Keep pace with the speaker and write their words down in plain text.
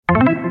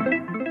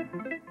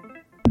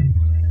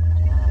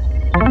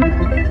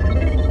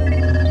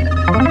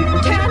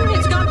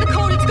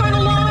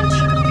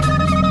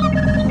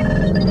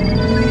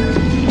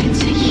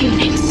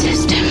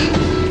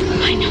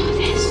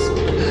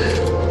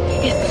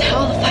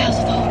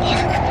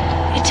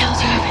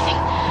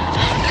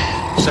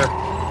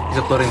He's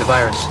uploading the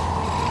virus.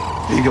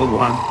 Eagle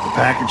One, the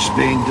package is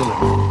being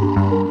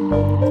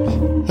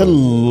delivered.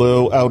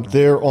 Hello out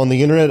there on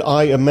the internet.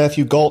 I am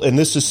Matthew Galt, and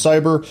this is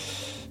Cyber.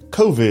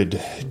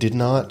 COVID did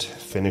not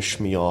finish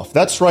me off.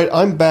 That's right,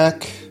 I'm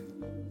back.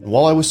 And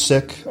while I was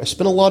sick, I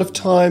spent a lot of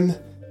time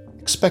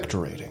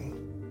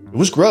expectorating. It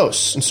was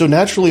gross, and so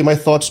naturally my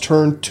thoughts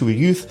turned to a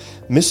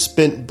youth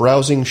misspent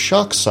browsing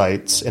shock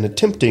sites and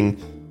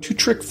attempting to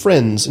trick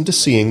friends into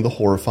seeing the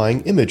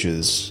horrifying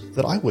images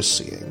that I was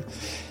seeing.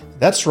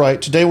 That's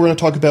right, today we're going to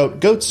talk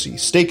about Goatsy,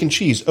 Steak and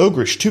Cheese,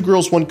 Ogrish, 2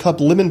 Girls, 1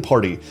 Cup, Lemon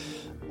Party,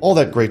 all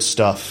that great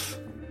stuff.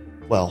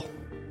 Well,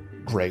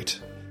 great.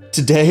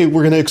 Today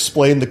we're going to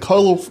explain the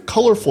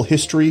colorful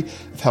history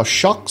of how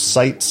shock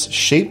sites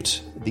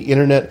shaped the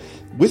internet.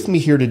 With me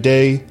here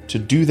today to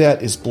do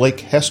that is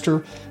Blake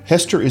Hester.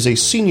 Hester is a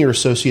senior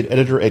associate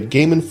editor at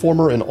Game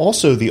Informer and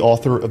also the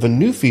author of a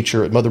new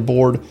feature at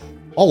Motherboard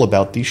all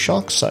about these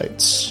shock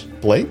sites.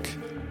 Blake,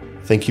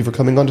 thank you for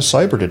coming on to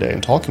Cyber today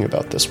and talking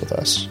about this with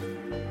us.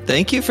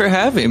 Thank you for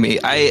having me.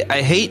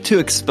 I hate to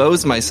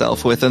expose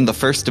myself within the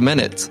first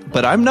minutes,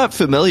 but I'm not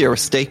familiar with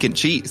Steak and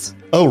Cheese.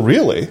 Oh,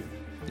 really?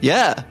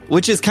 Yeah,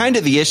 which is kind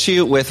of the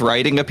issue with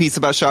writing a piece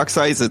about shock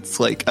sites. It's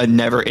like a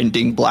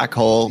never-ending black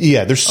hole.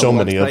 Yeah, there's so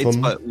many of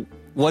them. But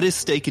what is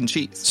Steak and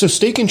Cheese? So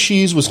Steak and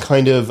Cheese was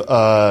kind of,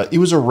 it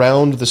was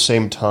around the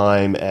same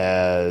time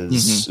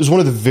as, it was one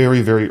of the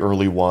very, very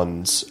early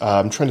ones.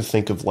 I'm trying to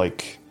think of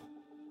like,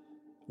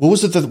 what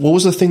was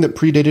the thing that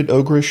predated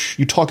Ogrish?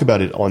 You talk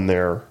about it on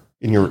there.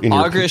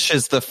 Ogrish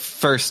is the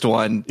first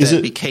one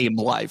that became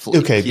Live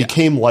Leak. Okay, yeah.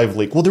 Became Live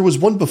Leak. Well, there was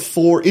one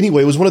before.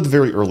 Anyway, it was one of the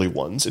very early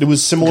ones. It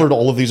was similar to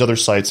all of these other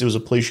sites. It was a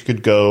place you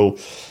could go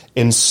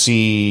and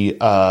see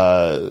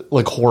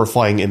like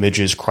horrifying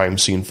images, crime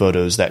scene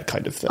photos, that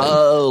kind of thing.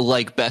 Oh,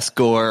 like Best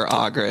Gore,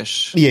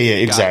 Ogrish. Yeah,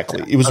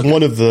 exactly. It was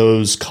one of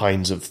those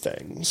kinds of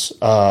things.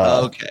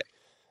 Okay.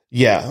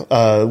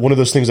 Yeah, one of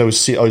those things I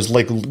was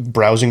like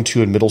browsing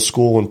to in middle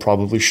school and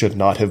probably should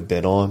not have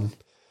been on.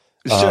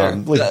 Sure,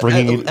 like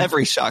bringing it,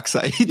 every shock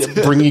site,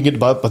 bringing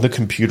it up on the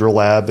computer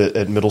lab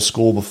at middle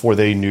school before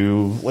they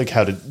knew like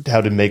how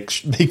to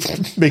make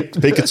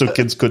it so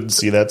kids couldn't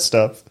see that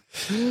stuff.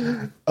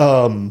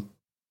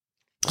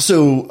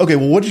 So okay,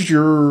 well, what is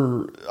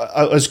your?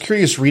 I was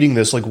curious reading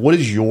this. Like, what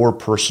is your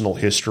personal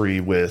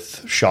history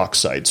with shock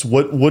sites?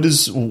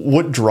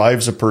 What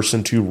drives a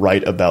person to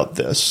write about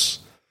this?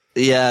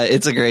 Yeah,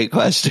 it's a great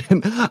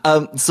question.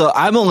 So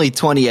I'm only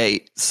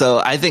 28, so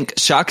I think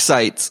shock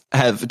sites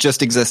have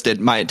just existed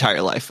my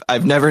entire life.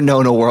 I've never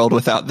known a world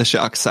without the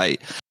shock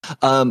site.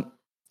 And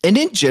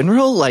in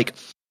general, like,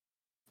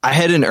 I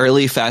had an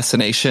early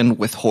fascination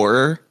with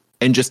horror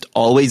and just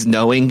always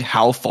knowing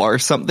how far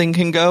something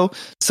can go.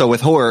 So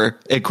with horror,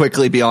 it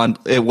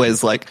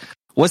was like,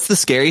 what's the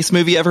scariest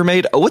movie ever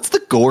made? Oh, what's the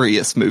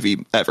goriest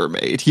movie ever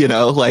made? You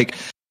know, like,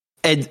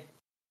 and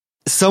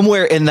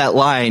somewhere in that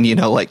line, you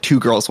know, like 2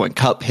 Girls, 1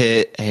 Cup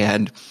hit,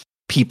 and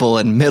people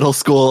in middle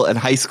school and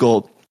high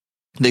school,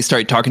 they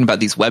started talking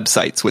about these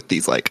websites with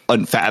these like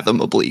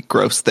unfathomably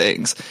gross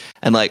things.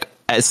 And like,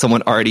 as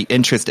someone already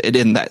interested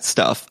in that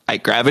stuff, I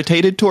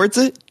gravitated towards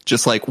it,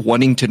 just like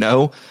wanting to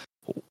know,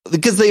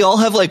 because they all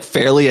have like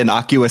fairly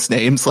innocuous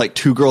names. Like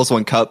 2 Girls,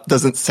 1 Cup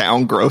doesn't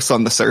sound gross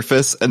on the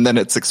surface, and then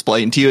it's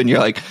explained to you and you're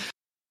like,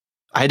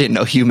 I didn't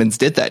know humans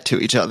did that to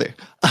each other.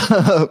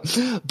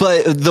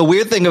 But the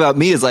weird thing about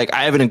me is like,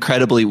 I have an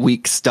incredibly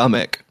weak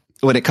stomach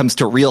when it comes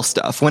to real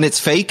stuff. When it's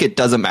fake, it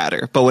doesn't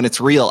matter. But when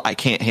it's real, I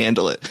can't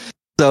handle it.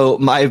 So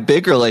my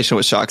big relation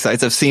with shock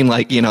sites, I've seen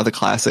like, you know, the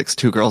classics,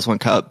 2 Girls, 1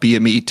 Cup,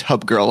 BME,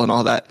 Tub Girl, and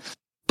all that.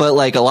 But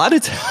like a lot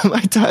of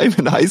my time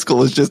in high school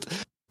was just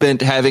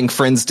spent having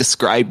friends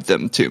describe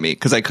them to me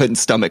because I couldn't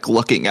stomach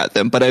looking at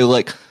them. But I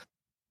like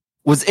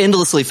was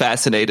endlessly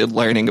fascinated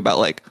learning about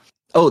like,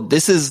 oh,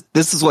 this is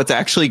what's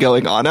actually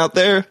going on out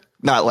there.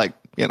 Not like,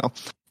 you know,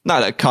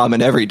 not a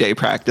common everyday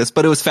practice,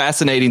 but it was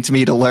fascinating to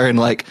me to learn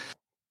like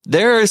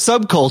there are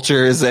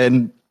subcultures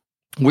and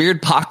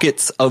weird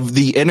pockets of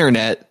the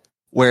internet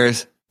where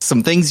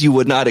some things you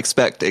would not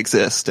expect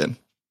exist. And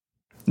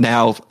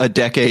now a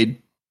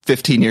decade,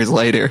 15 years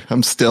later,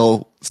 I'm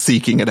still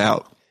seeking it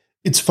out.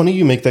 It's funny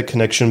you make that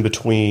connection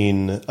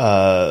between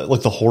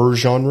like the horror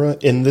genre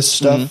in this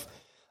stuff.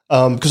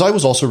 Because I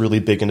was also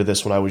really big into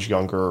this when I was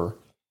younger.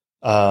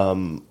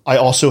 I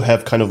also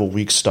have kind of a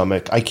weak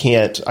stomach. I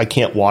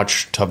can't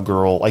watch Tub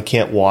Girl. I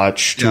can't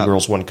watch 2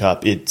 Girls, 1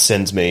 Cup. It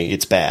sends me.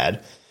 It's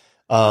bad.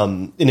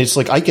 And it's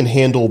like I can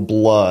handle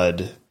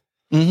blood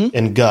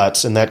and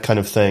guts and that kind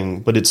of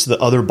thing, but it's the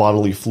other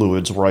bodily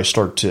fluids where I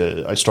start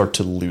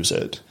to lose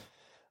it.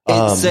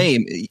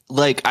 Same.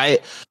 Like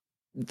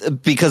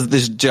because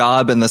this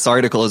job and this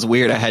article is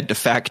weird, I had to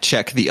fact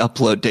check the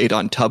upload date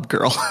on Tub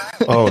Girl.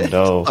 Oh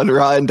no. On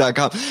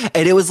Rotten.com.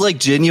 And it was like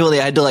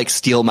genuinely, I had to like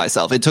steel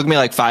myself. It took me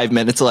like 5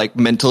 minutes of like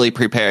mentally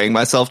preparing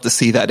myself to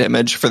see that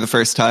image for the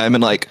first time.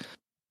 And like,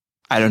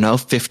 I don't know,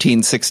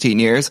 15, 16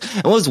 years.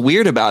 And what was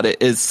weird about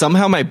it is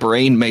somehow my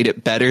brain made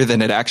it better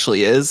than it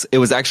actually is. It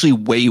was actually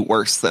way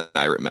worse than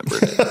I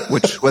remembered it,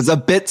 which was a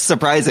bit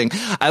surprising.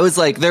 I was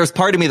like, there was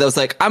part of me that was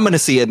like, I'm going to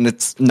see it and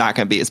it's not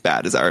going to be as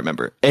bad as I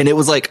remember. And it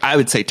was like, I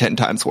would say 10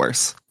 times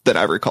worse than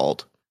I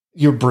recalled.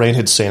 Your brain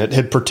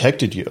had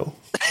protected you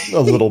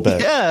a little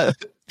bit. Yeah.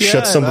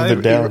 Shut some of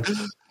it down.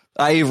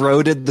 I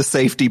eroded the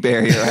safety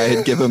barrier I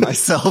had given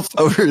myself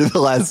over the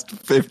last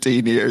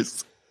 15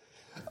 years.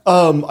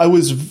 I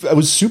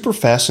was super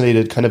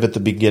fascinated kind of at the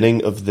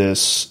beginning of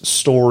this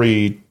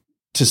story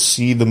to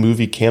see the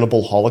movie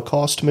Cannibal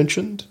Holocaust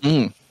mentioned.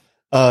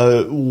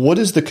 What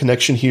is the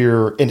connection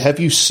here? And have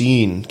you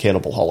seen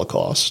Cannibal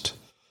Holocaust?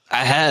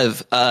 I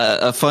have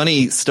a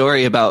funny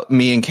story about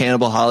me and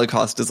Cannibal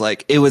Holocaust is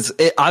like,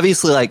 it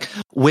obviously like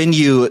when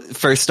you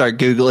first start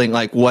Googling,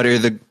 like what are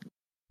the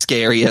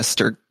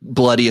scariest or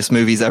bloodiest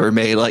movies ever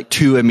made, like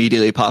two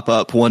immediately pop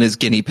up. One is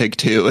Guinea Pig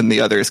 2 and the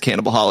other is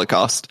Cannibal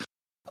Holocaust.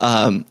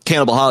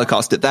 Cannibal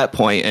Holocaust at that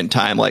point in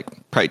time, like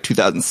probably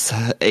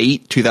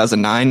 2008,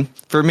 2009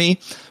 for me,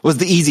 was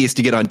the easiest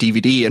to get on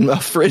DVD. And a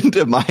friend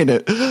of mine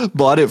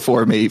bought it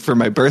for me for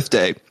my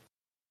birthday.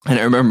 And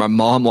I remember my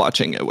mom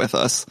watching it with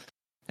us.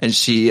 And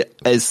she,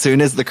 as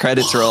soon as the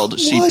credits rolled,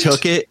 she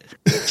took it.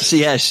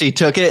 She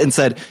took it and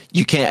said,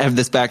 "You can't have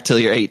this back till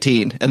you're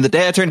 18." And the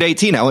day I turned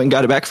 18, I went and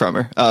got it back from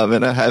her.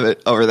 And I have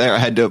it over there. I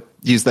had to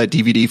use that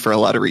DVD for a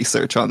lot of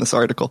research on this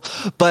article.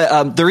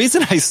 But the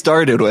reason I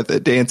started with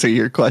it, to answer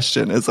your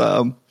question, is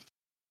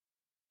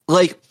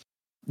like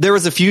there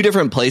was a few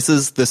different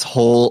places this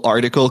whole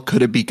article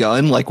could have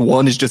begun. Like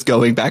one is just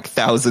going back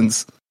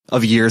thousands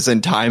of years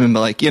in time and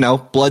like,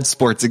 blood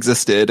sports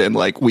existed. And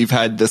like, we've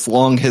had this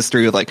long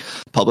history of like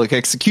public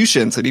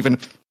executions and even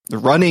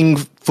running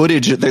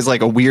footage. There's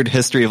like a weird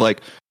history of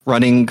like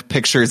running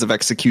pictures of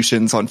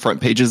executions on front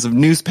pages of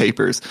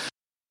newspapers.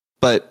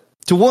 But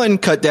to one,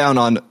 cut down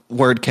on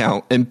word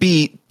count, and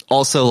B,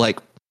 also like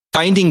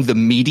finding the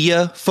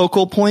media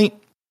focal point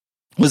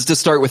was to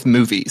start with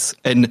movies.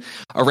 And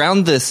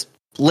around this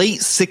late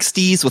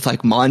 60s with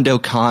like Mondo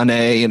Cane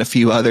and a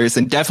few others,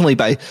 and definitely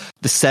by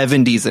the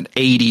 70s and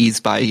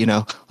 80s by,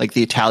 like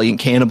the Italian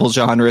cannibal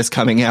genre is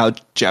coming out,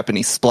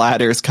 Japanese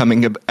splatters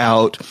coming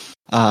out,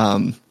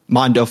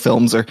 Mondo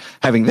films are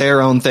having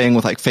their own thing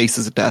with like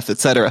Faces of Death,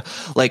 etc.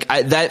 Like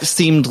that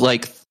seemed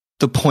like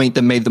the point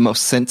that made the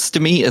most sense to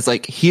me, is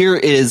like, here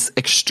is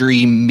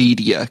extreme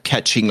media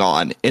catching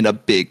on in a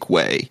big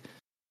way.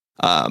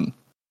 And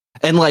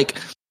like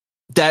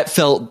that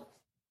felt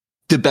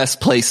the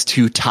best place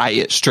to tie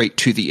it straight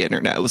to the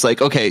internet. It was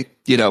like, okay,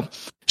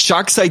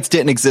 shock sites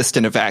didn't exist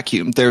in a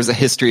vacuum. There's a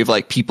history of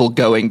like people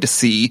going to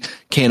see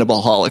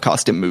Cannibal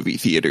Holocaust in movie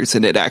theaters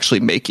and it actually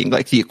making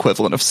like the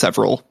equivalent of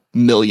several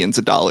millions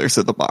of dollars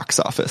at the box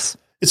office.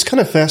 It's kind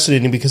of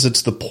fascinating because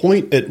it's the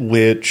point at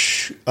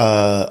which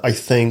I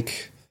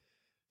think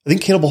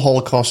Cannibal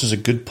Holocaust is a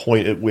good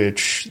point at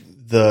which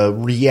the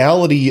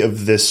reality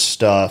of this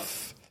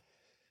stuff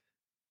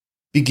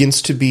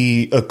begins to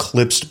be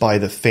eclipsed by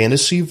the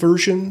fantasy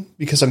version,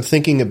 because I'm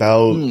thinking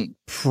about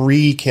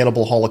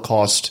pre-Cannibal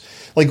Holocaust.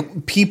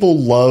 Like, people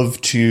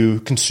love to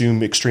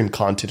consume extreme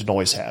content and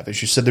always have.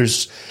 As you said,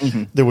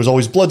 there was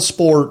always blood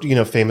sport,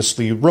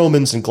 famously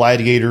Romans and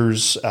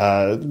gladiators.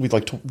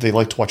 They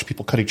like to watch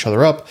people cut each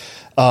other up.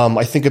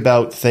 I think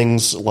about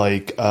things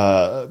like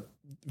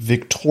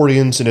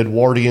Victorians and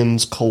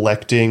Edwardians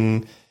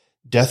collecting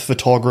death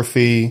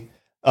photography.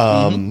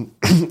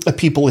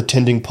 People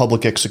attending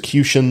public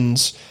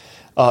executions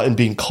and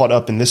being caught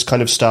up in this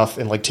kind of stuff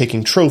and like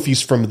taking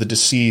trophies from the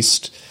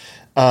deceased.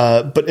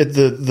 But at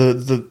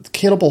the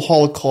Cannibal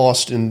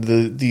Holocaust and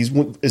these,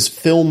 as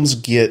films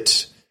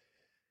get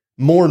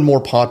more and more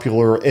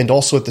popular and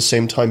also at the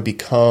same time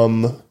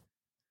become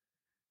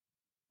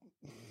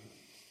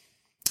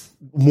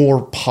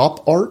more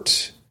pop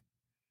art,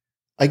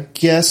 I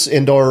guess,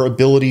 and our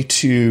ability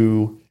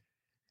to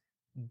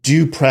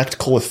do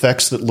practical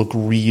effects that look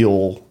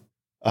real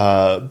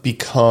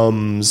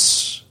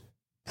becomes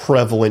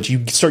prevalent.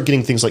 You start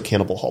getting things like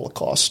Cannibal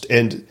Holocaust.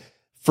 And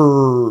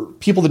for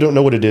people that don't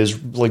know what it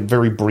is, like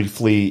very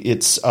briefly,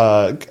 it's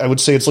I would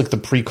say it's like the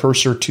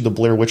precursor to the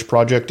Blair Witch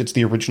Project. It's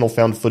the original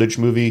found footage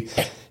movie.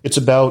 It's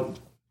about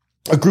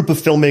a group of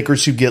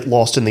filmmakers who get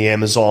lost in the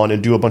Amazon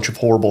and do a bunch of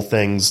horrible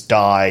things,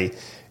 die,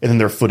 and then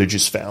their footage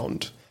is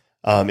found.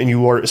 And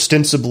you are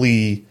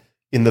ostensibly,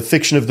 in the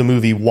fiction of the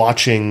movie,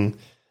 watching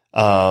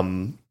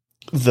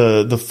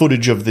the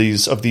footage of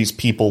these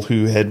people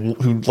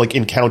who like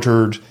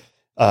encountered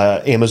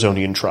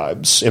Amazonian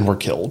tribes and were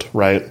killed,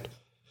 right?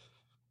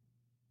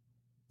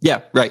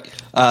 Yeah, right.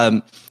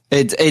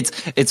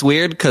 It's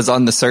weird because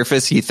on the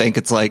surface you think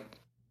it's like,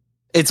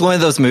 it's one of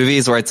those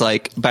movies where it's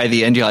like, by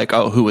the end you're like,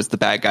 oh, who was the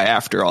bad guy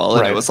after all?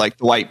 And It was like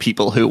the white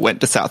people who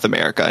went to South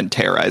America and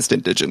terrorized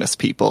indigenous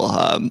people.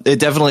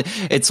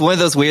 It's one of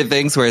those weird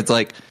things where it's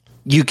like,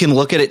 you can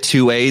look at it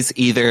two ways.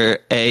 Either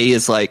A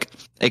is like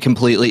a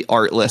completely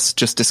artless,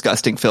 just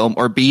disgusting film,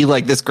 or B,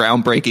 like this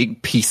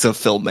groundbreaking piece of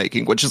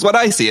filmmaking, which is what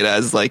I see it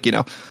as. Like,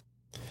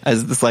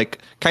 as this like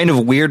kind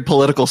of weird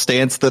political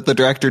stance that the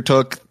director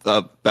took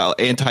about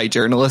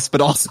anti-journalists,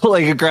 but also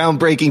like a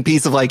groundbreaking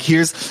piece of like,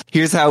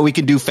 here's how we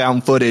can do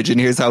found footage, and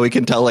here's how we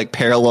can tell like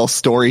parallel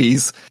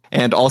stories,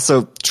 and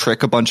also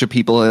trick a bunch of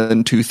people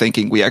into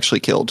thinking we actually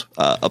killed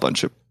a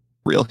bunch of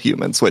real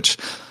humans, which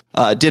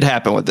did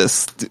happen with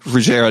this.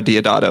 Ruggiero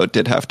Deodato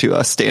did have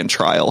to stand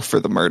trial for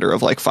the murder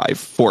of like 4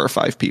 or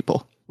 5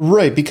 people.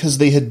 Right, because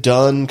they had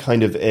done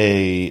kind of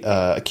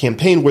a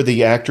campaign where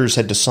the actors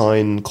had to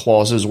sign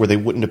clauses where they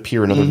wouldn't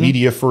appear in other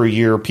media for a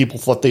year. People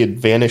thought they had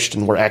vanished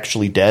and were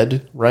actually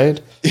dead, right?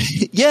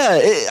 Yeah,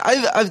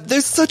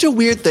 there's such a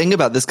weird thing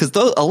about this, because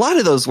a lot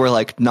of those were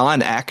like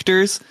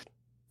non-actors,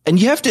 and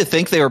you have to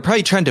think they were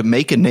probably trying to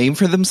make a name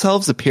for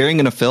themselves appearing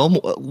in a film.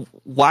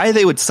 Why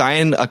they would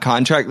sign a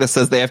contract that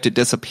says they have to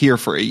disappear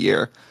for a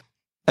year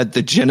at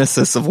the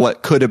genesis of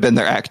what could have been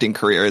their acting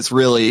career is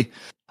really...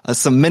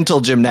 some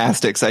mental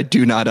gymnastics I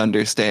do not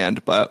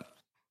understand, but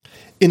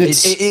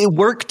it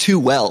worked too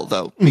well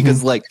though,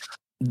 because like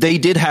they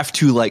did have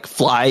to like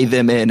fly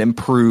them in and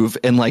prove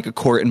in like a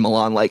court in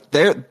Milan, like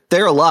they're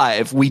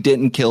alive. We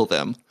didn't kill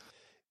them.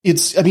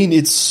 It's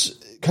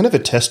kind of a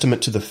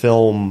testament to the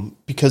film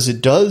because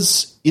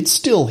it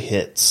still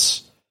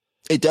hits.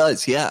 It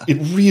does. Yeah, it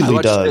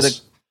really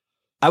does.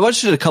 I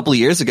watched it a couple of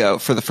years ago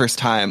for the first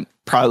time,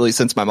 probably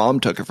since my mom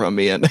took it from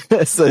me and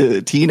as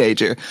a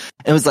teenager,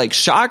 and was like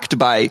shocked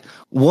by,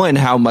 one,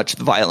 how much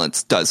the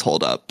violence does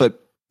hold up,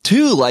 but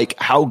 2, like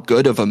how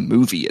good of a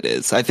movie it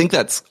is. I think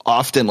that's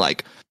often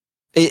like,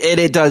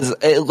 it does,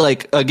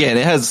 like, again,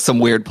 it has some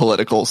weird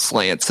political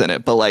slants in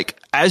it, but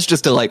like as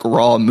just a like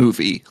raw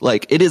movie,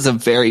 like it is a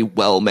very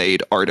well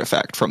made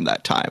artifact from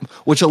that time,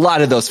 which a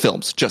lot of those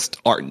films just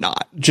are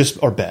not.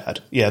 Just are bad.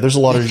 Yeah, there's a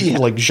lot of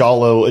like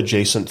Giallo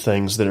adjacent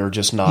things that are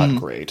just not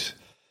great.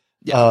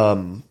 Yeah.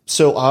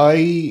 So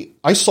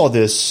I saw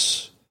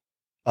this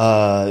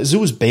as it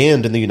was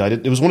banned in the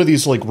it was one of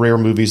these like rare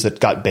movies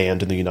that got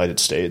banned in the United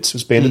States. It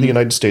was banned in the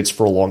United States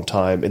for a long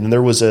time, and then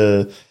there was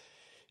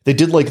they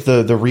did like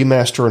the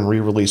remaster and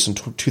re-release in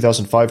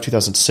 2005,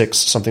 2006,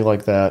 something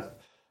like that.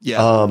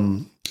 Yeah.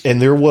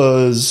 And there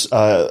was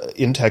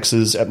in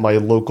Texas at my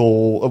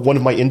local one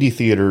of my indie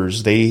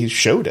theaters, they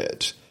showed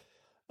it.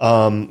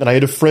 And I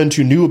had a friend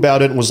who knew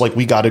about it and was like,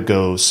 we got to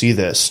go see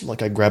this.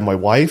 Like I grabbed my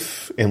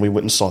wife and we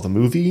went and saw the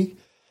movie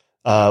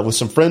with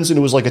some friends, and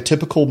it was like a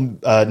typical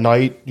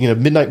night,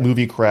 midnight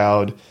movie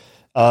crowd.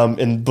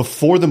 And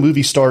before the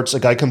movie starts, a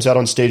guy comes out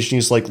on stage and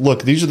he's like,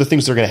 look, these are the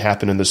things that are going to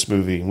happen in this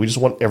movie. And we just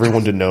want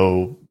everyone to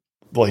know,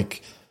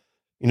 like,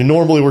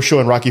 normally we're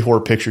showing Rocky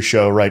Horror Picture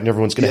Show, right? And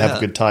everyone's going to have a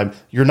good time.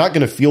 You're not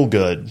going to feel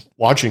good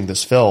watching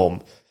this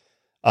film.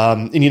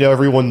 And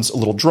everyone's a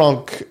little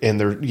drunk and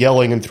they're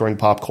yelling and throwing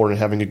popcorn and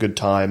having a good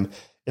time.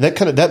 And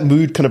that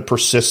mood kind of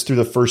persists through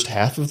the first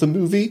half of the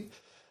movie.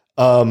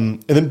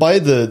 And then by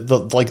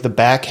the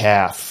back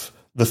half,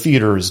 the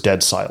theater is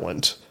dead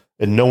silent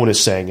and no one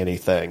is saying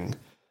anything.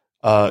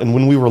 And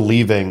when we were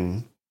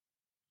leaving,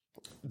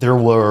 there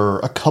were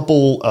a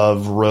couple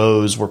of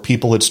rows where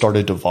people had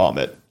started to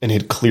vomit and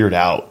had cleared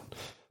out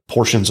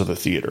portions of the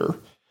theater.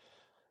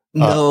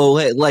 No,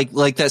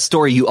 like that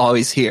story you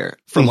always hear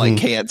from like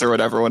Cannes or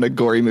whatever when a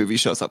gory movie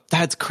shows up.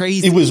 That's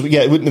crazy. It was,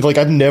 like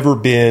I've never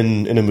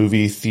been in a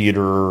movie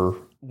theater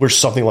where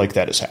something like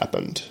that has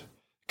happened.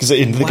 Because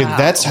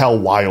that's how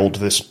wild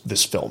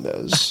this film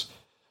is.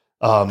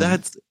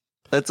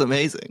 That's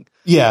amazing.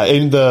 Yeah,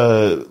 and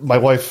my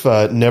wife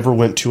never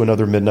went to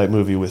another midnight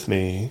movie with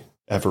me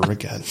ever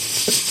again.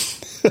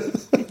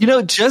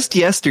 Just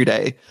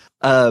yesterday,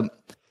 and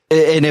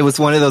it was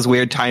one of those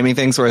weird timing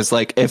things where it's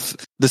like, if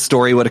the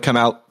story would have come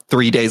out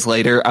 3 days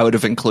later, I would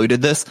have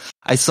included this.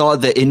 I saw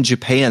that in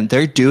Japan,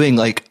 they're doing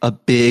like a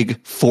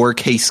big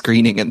 4K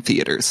screening in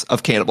theaters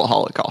of Cannibal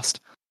Holocaust.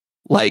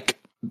 Like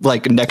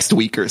next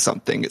week or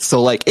something.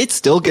 So like it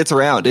still gets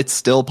around. It's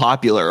still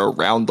popular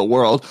around the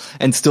world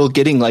and still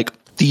getting like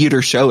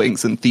theater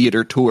showings and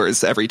theater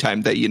tours every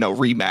time they,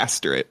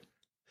 remaster it.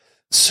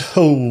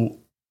 So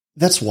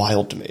that's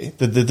wild to me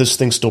that this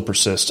thing still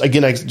persists.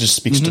 Again, it just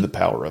speaks to the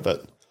power of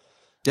it.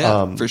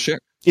 Yeah, for sure.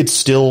 It's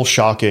still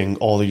shocking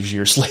all these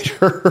years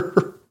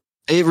later.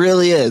 It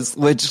really is,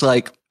 which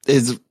like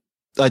is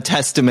a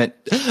testament.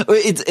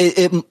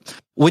 It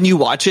when you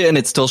watch it and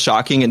it's still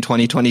shocking in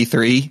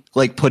 2023,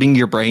 like putting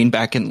your brain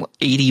back in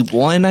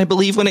 81, I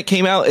believe, when it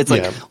came out, it's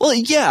like, well,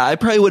 yeah, I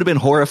probably would have been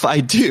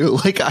horrified too.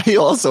 Like I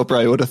also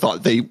probably would have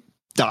thought they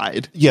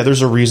died. Yeah,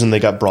 there's a reason they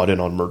got brought in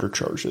on murder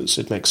charges.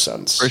 It makes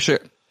sense. For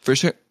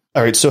sure.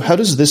 All right, so how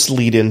does this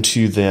lead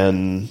into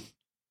then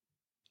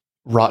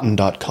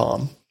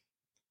Rotten.com?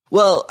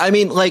 Well, I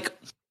mean, like,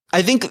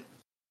 I think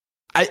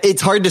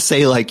it's hard to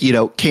say, like,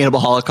 Cannibal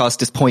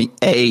Holocaust is point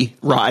A,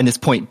 Rotten is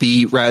point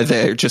B, rather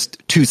they're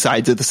just two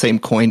sides of the same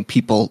coin.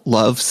 People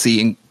love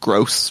seeing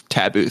gross,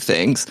 taboo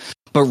things.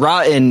 But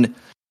Rotten,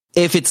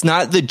 if it's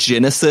not the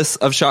genesis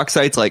of shock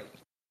sites, like,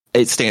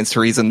 it stands to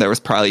reason there was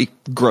probably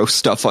gross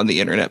stuff on the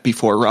internet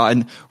before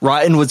Rotten.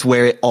 Rotten was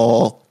where it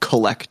all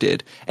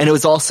collected. And it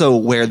was also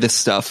where this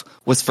stuff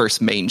was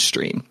first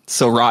mainstream.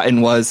 So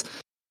Rotten was,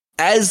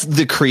 as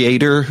the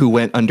creator who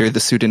went under the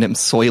pseudonym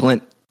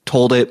Soylent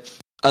told it,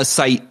 a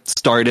site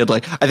started,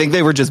 like, I think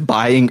they were just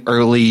buying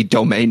early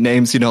domain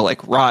names,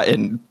 like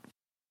Rotten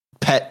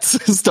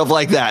Pets, stuff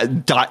like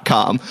that,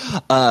 .com.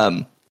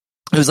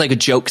 It was like a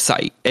joke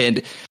site.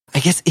 And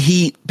I guess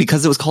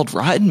because it was called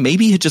Rotten,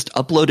 maybe he had just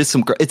uploaded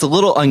some, it's a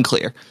little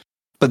unclear,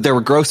 but there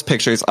were gross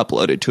pictures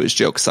uploaded to his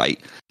joke site.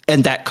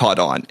 And that caught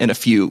on in a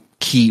few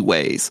key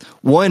ways.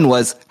 One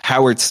was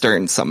Howard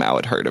Stern somehow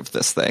had heard of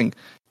this thing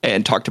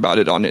and talked about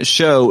it on his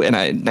show in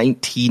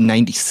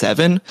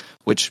 1997,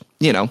 which,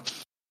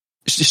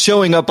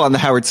 showing up on the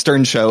Howard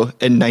Stern show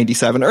in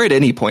 97 or at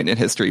any point in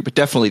history, but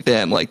definitely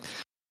then, like,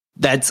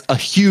 that's a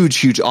huge,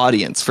 huge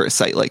audience for a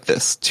site like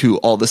this to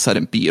all of a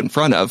sudden be in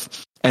front of.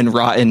 And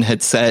Rotten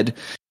had said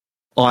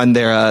on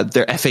their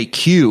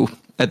FAQ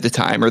at the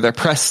time, or their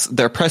press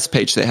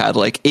page they had,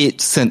 like,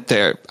 it sent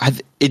their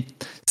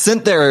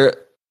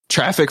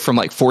traffic from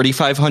like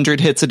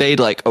 4,500 hits a day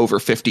to like over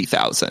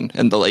 50,000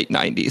 in the late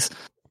 90s.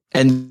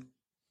 And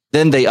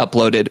then they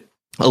uploaded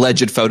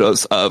alleged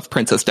photos of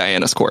Princess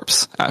Diana's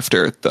corpse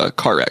after the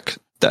car wreck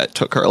that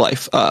took her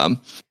life. And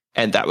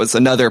that was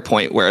another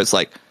point where it's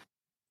like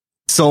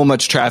so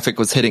much traffic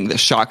was hitting the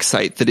shock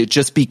site that it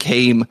just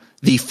became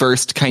the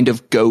first kind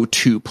of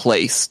go-to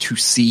place to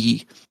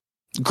see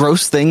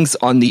gross things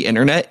on the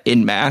internet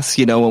in mass.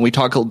 When we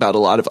talk about a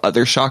lot of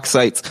other shock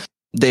sites,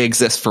 they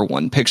exist for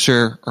one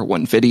picture or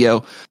one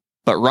video,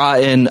 but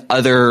Rotten,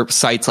 other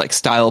sites like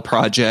Style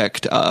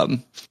Project,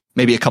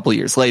 maybe a couple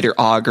years later,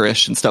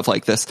 Augerish and stuff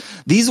like this,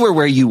 these were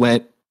where you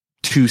went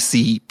to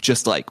see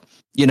just like,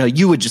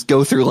 you would just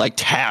go through like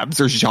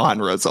tabs or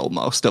genres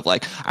almost of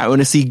like, I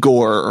want to see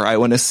gore, or I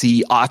want to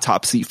see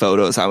autopsy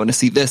photos, I want to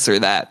see this or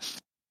that.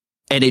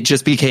 And it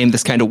just became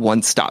this kind of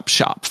one-stop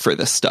shop for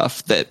this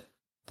stuff that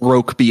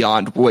broke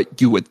beyond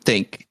what you would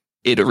think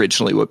it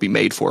originally would be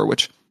made for,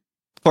 which,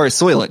 as far as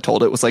Soylent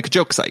told it, was like a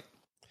joke site.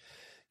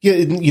 Yeah,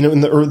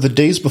 in the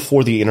days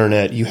before the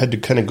internet, you had to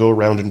kind of go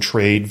around and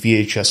trade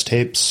VHS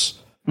tapes,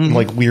 and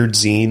like weird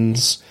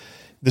zines.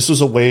 This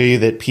was a way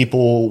that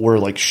people were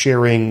like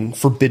sharing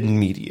forbidden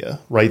media,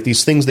 right?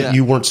 These things that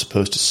you weren't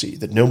supposed to see,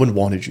 that no one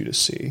wanted you to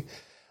see.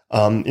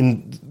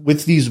 And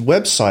with these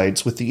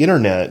websites, with the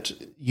internet,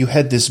 you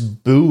had this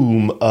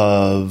boom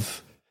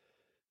of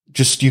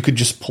you could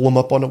just pull them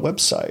up on a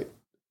website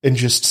and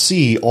just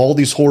see all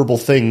these horrible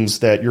things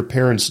that your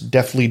parents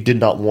definitely did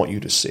not want you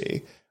to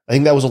see. I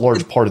think that was a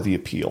large part of the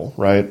appeal,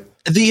 right?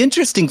 The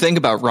interesting thing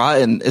about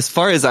Rotten, as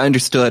far as I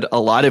understood, a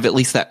lot of at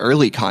least that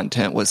early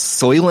content was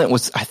Soylent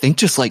was, I think,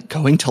 just like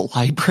going to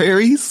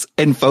libraries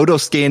and photo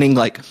scanning,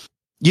 like,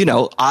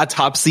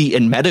 autopsy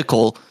and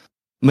medical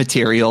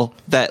material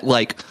that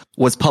like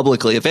was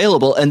publicly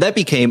available. And that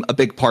became a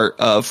big part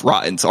of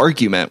Rotten's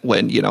argument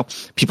when,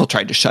 people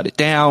tried to shut it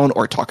down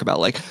or talk about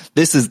like,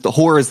 this is the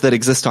horrors that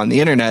exist on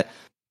the internet.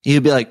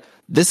 He'd be like,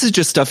 this is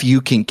just stuff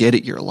you can get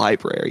at your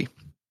library,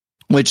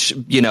 which,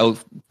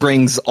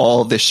 brings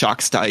all the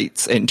shock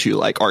sites into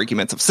like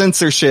arguments of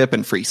censorship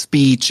and free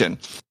speech. And,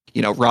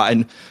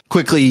 Rotten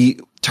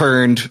quickly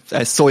turned,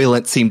 as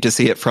Soylent seemed to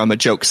see it, from a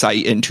joke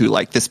site into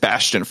like this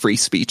bastion of free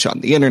speech on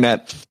the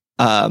internet.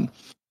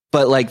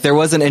 But like there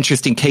was an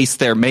interesting case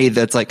there made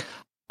that's like,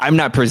 I'm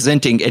not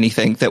presenting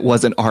anything that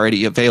wasn't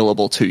already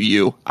available to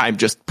you. I'm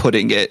just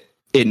putting it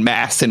in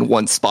mass in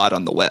one spot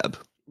on the web.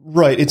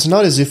 Right. It's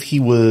not as if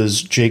he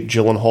was Jake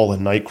Gyllenhaal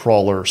in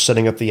Nightcrawler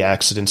setting up the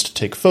accidents to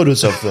take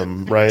photos of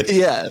them, right?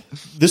 Yeah.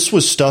 This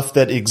was stuff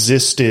that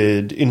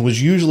existed and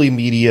was usually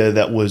media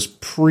that was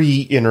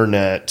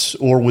pre-internet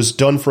or was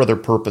done for other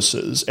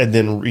purposes and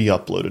then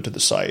re-uploaded to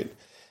the site.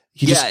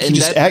 He's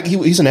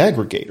an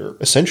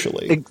aggregator,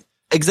 essentially.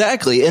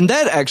 Exactly. And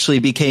that actually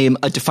became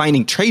a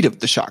defining trait of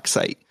the shock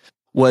site,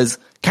 was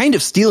kind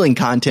of stealing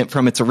content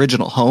from its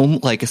original home.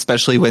 Like,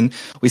 especially when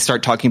we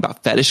start talking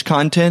about fetish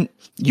content,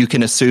 you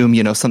can assume,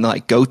 something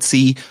like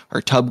Goatsy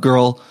or Tub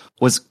Girl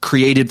was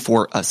created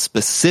for a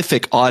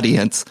specific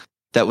audience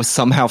that was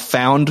somehow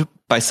found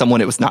by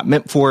someone it was not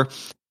meant for,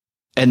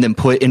 and then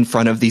put in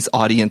front of these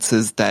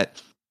audiences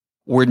that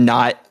were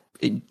not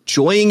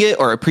enjoying it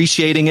or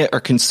appreciating it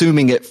or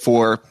consuming it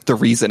for the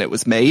reason it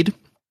was made.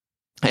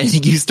 I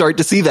think you start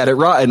to see that at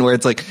Rotten, where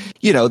it's like,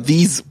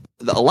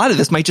 a lot of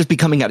this might just be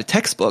coming out of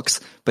textbooks,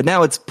 but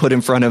now it's put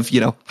in front of,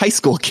 high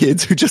school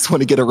kids who just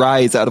want to get a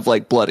rise out of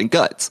like blood and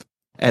guts.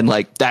 And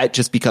like that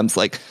just becomes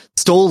like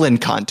stolen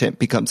content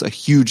becomes a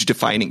huge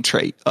defining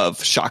trait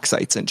of shock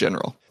sites in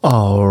general.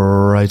 All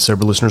right,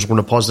 cyber listeners, we're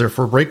going to pause there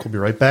for a break. We'll be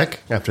right back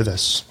after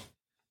this.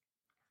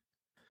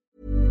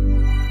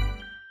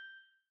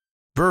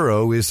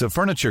 Burrow is a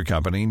furniture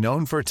company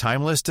known for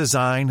timeless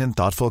design and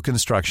thoughtful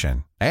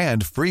construction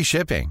and free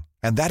shipping.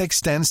 And that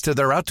extends to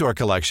their outdoor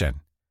collection.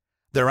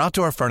 Their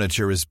outdoor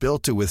furniture is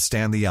built to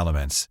withstand the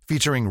elements,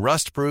 featuring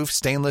rust-proof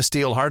stainless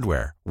steel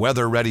hardware,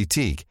 weather-ready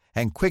teak,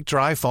 and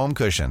quick-dry foam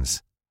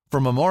cushions. For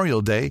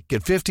Memorial Day,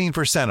 get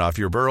 15% off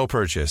your Burrow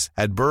purchase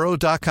at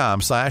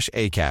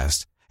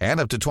burrow.com/ACAST and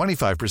up to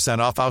 25%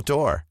 off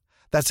outdoor.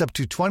 That's up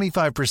to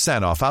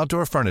 25% off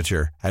outdoor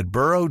furniture at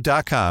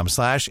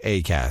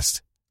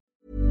burrow.com/ACAST.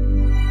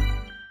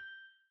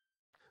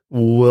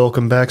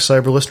 Welcome back,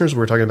 cyber listeners.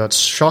 We're talking about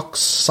shock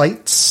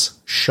sites.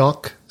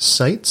 Shock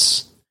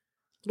sites?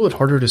 A little bit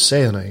harder to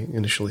say than I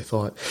initially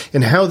thought.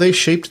 And how they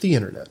shaped the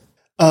internet.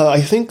 I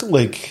think,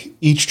 like,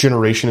 each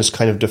generation is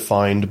kind of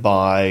defined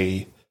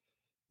by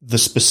the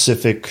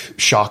specific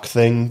shock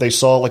thing they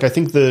saw. Like, I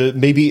think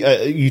maybe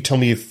you tell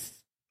me if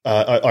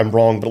I'm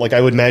wrong, but, like,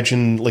 I would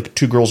imagine, like,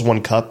 Two Girls,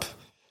 One Cup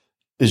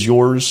is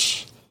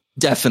yours.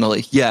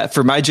 Definitely. Yeah.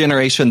 For my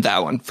generation,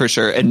 that one for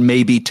sure. And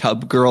maybe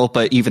Tub Girl,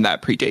 but even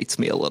that predates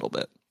me a little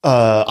bit.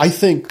 I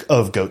think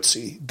of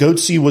Goatsy.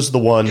 Goatsy was the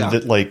one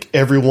that, like,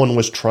 everyone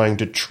was trying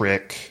to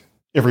trick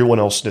everyone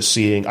else into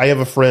seeing. I have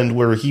a friend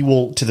where he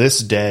will, to this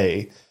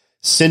day,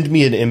 send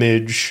me an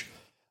image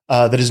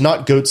that is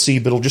not Goatsy,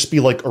 but it'll just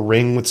be like a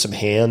ring with some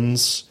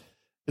hands.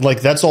 And,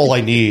 like, that's all I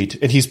need.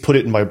 And he's put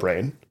it in my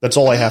brain. That's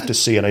all I have to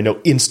see. And I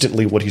know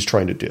instantly what he's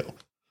trying to do.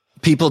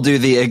 People do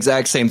the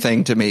exact same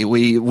thing to me.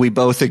 We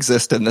both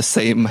exist in the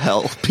same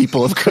hell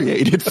people have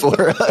created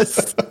for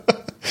us.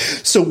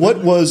 So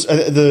what was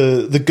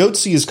the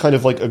Goatsy is kind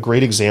of like a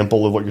great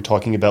example of what you're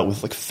talking about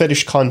with, like,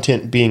 fetish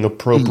content being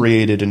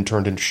appropriated and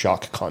turned into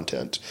shock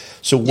content.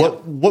 So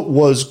what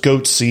was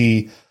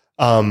Goatsy,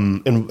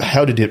 and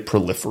how did it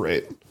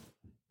proliferate?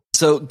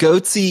 So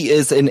Goatsy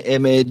is an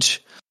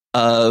image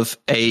of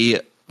a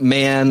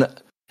man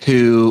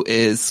who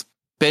is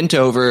bent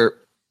over,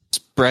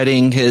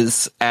 spreading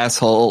his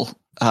asshole.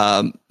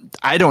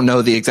 I don't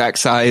know the exact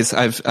size.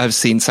 I've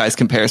seen size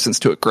comparisons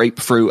to a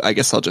grapefruit. I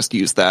guess I'll just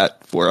use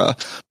that for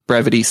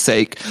brevity's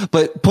sake.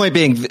 But point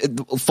being,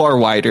 far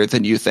wider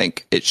than you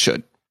think it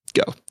should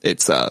go.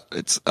 It's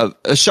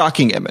a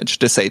shocking image,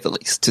 to say the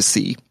least, to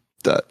see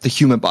the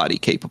human body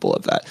capable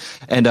of that.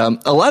 And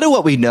a lot of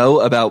what we know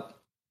about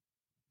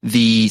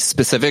the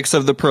specifics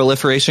of the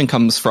proliferation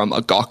comes from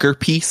a Gawker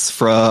piece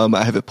from,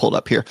 I have it pulled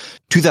up here,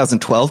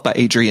 2012 by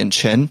Adrian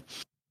Chin,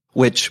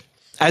 which,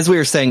 as we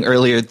were saying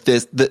earlier,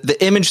 the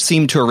image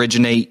seemed to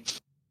originate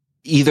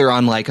either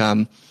on, like,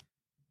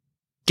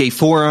 gay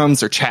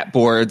forums or chat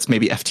boards,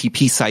 maybe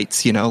FTP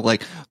sites, you know,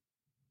 like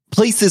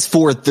places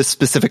for the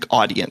specific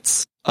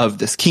audience of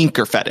this kink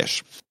or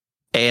fetish.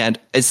 And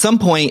at some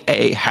point,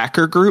 a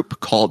hacker group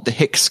called the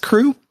Hicks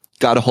Crew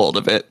got a hold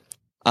of it.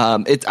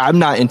 I'm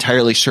not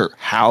entirely sure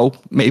how.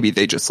 Maybe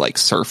they just, like,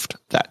 surfed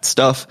that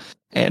stuff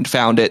and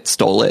found it,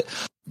 stole it.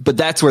 But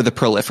that's where the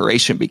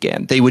proliferation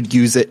began. They would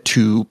use it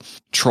to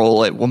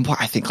troll at one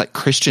point, I think, like,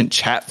 Christian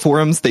chat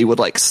forums. They would,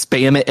 like,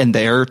 spam it in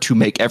there to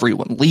make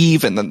everyone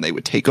leave, and then they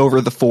would take over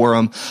the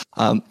forum.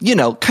 You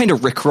know, kind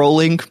of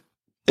rickrolling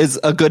is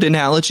a good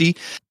analogy.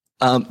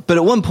 But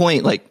at one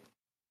point, like,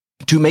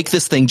 to make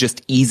this thing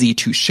just easy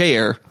to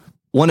share,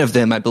 one of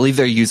them, I believe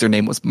their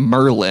username was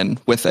Merlin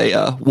with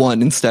a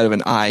 1 instead of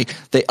an I.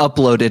 They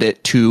uploaded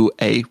it to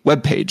a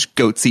webpage,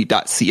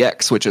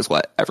 goatsy.cx, which is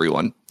what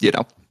everyone, you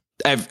know,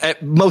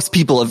 most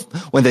people have,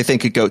 when they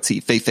think of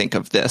Goatsy, they think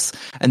of this.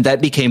 And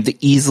that became the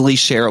easily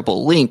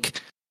shareable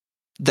link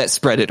that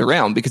spread it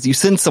around, because you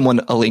send someone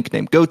a link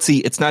named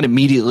Goatsy, it's not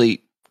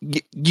immediately,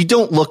 you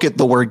don't look at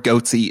the word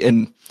Goatsy,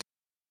 and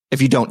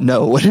if you don't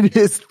know what it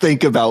is,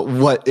 think about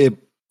what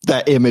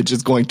that image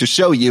is going to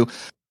show you.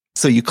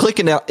 So you click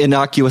an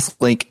innocuous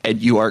link and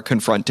you are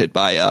confronted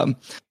by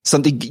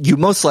something you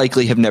most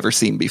likely have never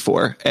seen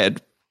before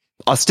and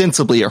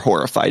ostensibly are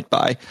horrified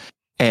by.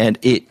 And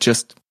it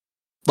just,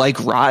 like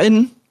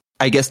Rotten,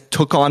 I guess,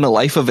 took on a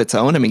life of its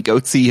own. I mean,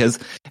 Goatsy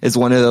is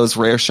one of those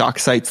rare shock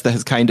sites that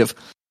has kind of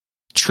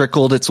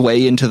trickled its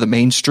way into the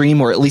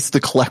mainstream, or at least the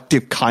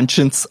collective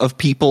conscience of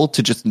people,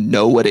 to just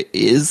know what it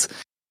is.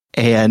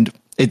 And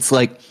it's,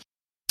 like,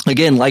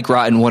 again, like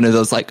Rotten, one of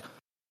those, like,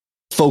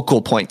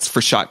 focal points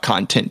for shock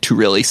content to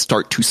really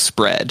start to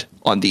spread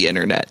on the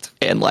internet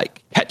and,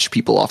 like, catch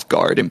people off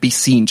guard and be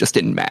seen just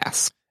in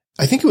mass.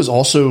 I think it was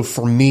also,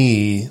 for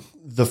me,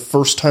 the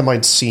first time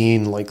I'd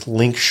seen, like,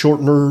 link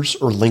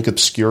shorteners or link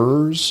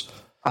obscurers.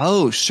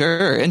 Oh,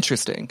 sure.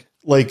 Interesting.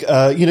 Like,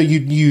 you know,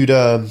 you'd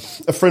a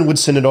friend would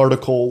send an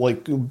article,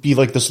 like, be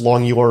like this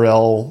long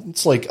URL.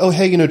 It's like, oh,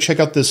 hey, you know, check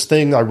out this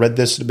thing. I read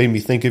this. It made me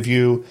think of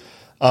you.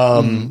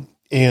 And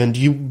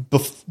you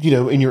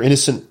know, in your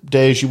innocent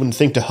days, you wouldn't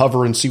think to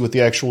hover and see what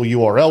the actual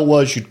URL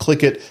was. You'd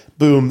click it.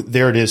 Boom.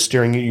 There it is,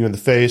 staring at you in the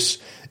face.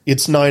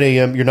 It's 9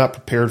 a.m. You're not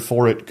prepared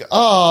for it.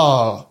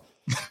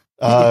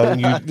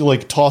 You,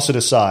 like, toss it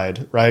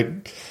aside. Right.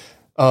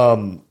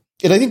 And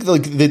I think,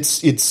 like,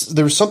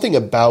 there's something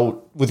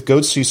about, with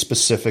Goatsy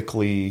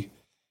specifically,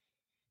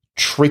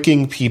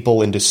 tricking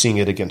people into seeing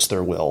it against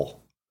their will,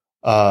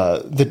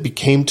 that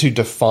became to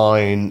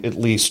define at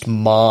least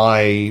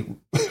my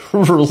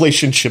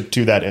relationship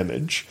to that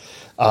image.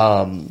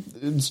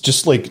 It's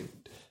just, like,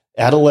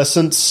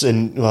 adolescence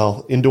and,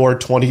 well, into our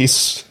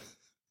 20s,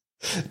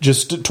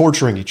 just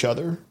torturing each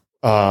other.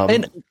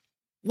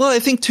 Well, I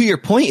think, to your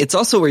point, it's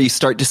also where you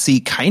start to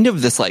see kind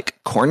of this,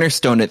 like,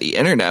 cornerstone of the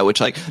internet,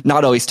 which, like,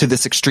 not always to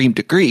this extreme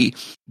degree,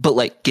 but,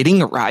 like,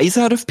 getting a rise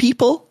out of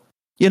people.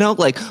 You know,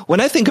 like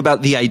when I think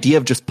about the idea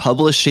of just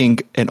publishing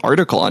an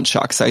article on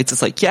shock sites,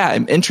 it's like, yeah,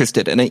 I'm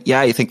interested in it. Yeah,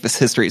 I think this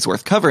history is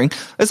worth covering.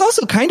 There's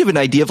also kind of an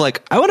idea of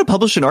like, I want to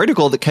publish an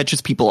article that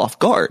catches people off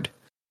guard.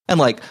 And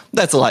like,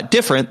 that's a lot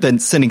different than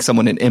sending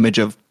someone an image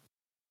of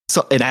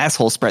an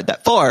asshole spread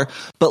that far.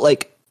 But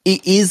like,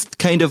 it is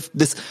kind of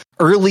this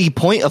early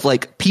point of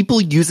like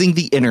people using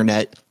the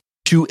internet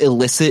to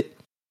elicit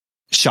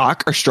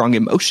shock or strong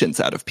emotions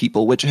out of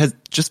people, which has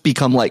just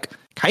become like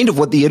kind of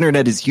what the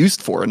internet is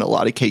used for in a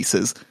lot of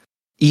cases,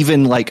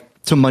 even like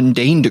to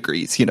mundane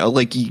degrees, you know,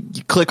 like you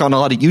click on a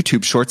lot of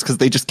YouTube shorts because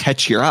they just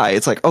catch your eye.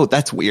 It's like, oh,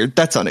 that's weird.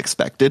 That's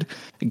unexpected.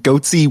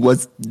 Goatse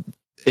was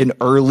an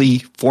early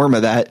form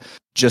of that,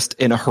 just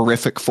in a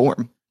horrific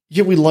form.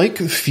 Yeah, we like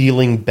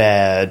feeling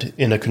bad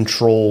in a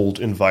controlled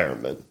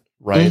environment,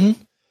 right?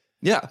 Mm-hmm.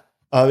 Yeah.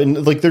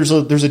 And like there's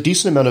a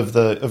decent amount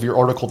of your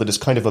article that is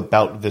kind of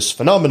about this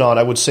phenomenon.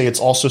 I would say it's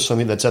also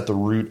something that's at the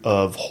root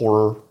of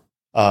horror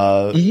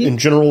in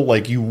general.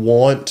 Like you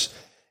want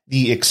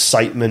the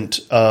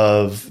excitement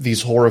of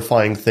these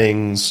horrifying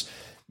things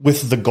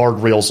with the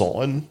guardrails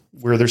on,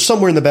 where there's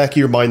somewhere in the back of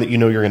your mind that you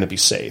know you're going to be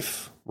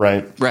safe,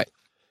 right? Right.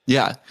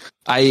 Yeah.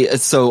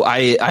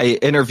 I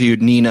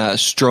interviewed Nina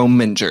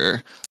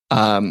Strominger,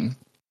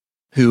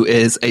 who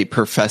is a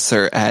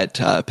professor at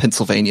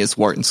Pennsylvania's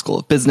Wharton School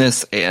of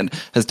Business and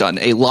has done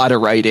a lot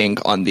of writing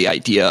on the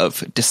idea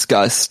of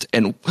disgust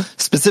and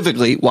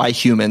specifically why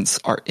humans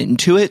are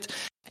into it.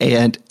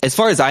 And as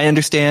far as I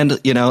understand,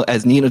 you know,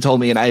 as Nina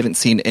told me, and I haven't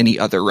seen any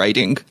other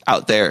writing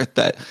out there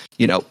that,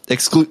 you know,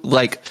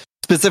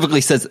 specifically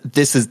says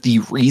this is the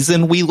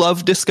reason we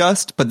love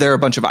disgust, but there are a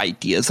bunch of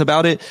ideas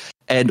about it.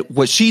 And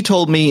what she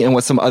told me and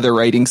what some other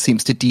writing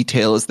seems to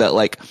detail is that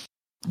like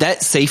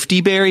that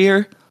safety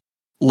barrier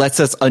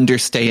lets us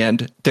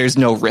understand there's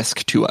no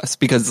risk to us,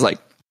 because like,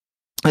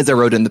 as I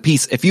wrote in the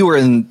piece, if you were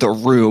in the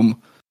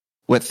room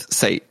with,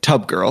 say,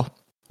 Tub Girl,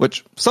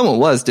 which someone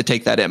was to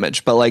take that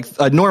image, but like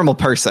a normal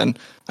person,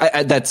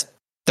 that's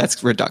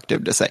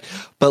reductive to say,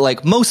 but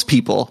like most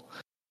people,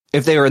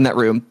 if they were in that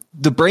room,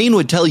 the brain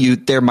would tell you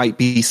there might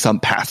be some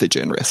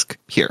pathogen risk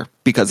here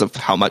because of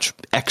how much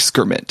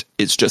excrement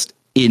is just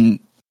in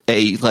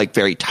a like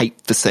very tight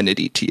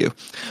vicinity to you.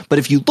 But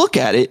if you look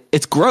at it,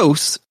 it's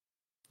gross.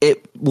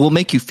 It will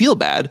make you feel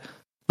bad,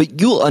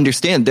 but you'll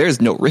understand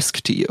there's no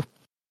risk to you.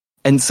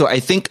 And so I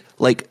think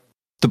like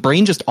the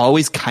brain just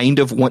always kind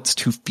of wants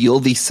to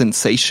feel these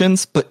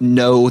sensations, but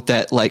know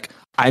that like,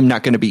 I'm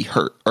not going to be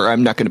hurt or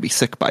I'm not going to be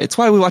sick by it. It's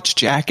why we watch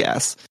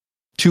Jackass.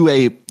 To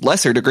a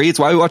lesser degree, it's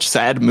why we watch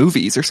sad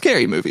movies or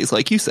scary movies,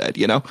 like you said,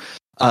 you know?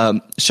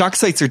 Shock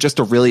sites are just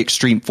a really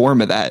extreme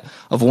form of that,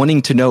 of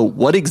wanting to know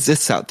what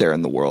exists out there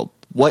in the world.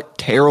 What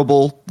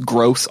terrible,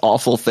 gross,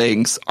 awful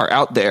things are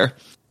out there.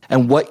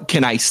 And what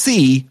can I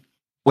see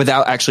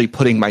without actually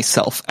putting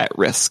myself at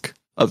risk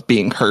of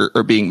being hurt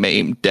or being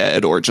maimed,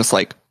 dead, or just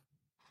like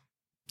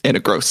in a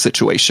gross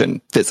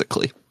situation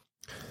physically?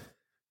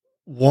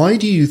 Why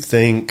do you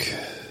think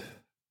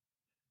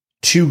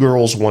Two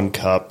Girls, One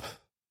Cup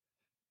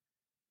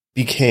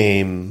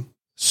became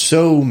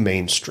so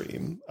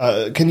mainstream?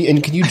 Can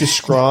you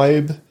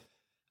describe?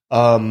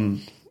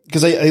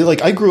 Because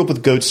I grew up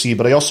with Goatse,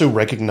 but I also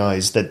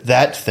recognize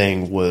that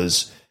thing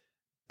was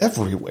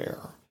everywhere.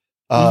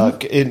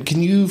 And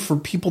can you, for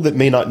people that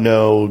may not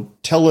know,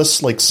 tell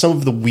us like some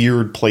of the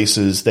weird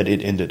places that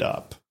it ended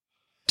up?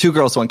 Two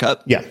Girls, One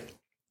Cup. Yeah.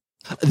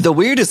 The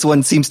weirdest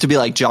one seems to be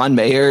like John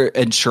Mayer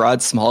and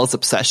Sherrod Small's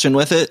obsession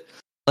with it.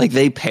 Like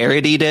they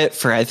parodied it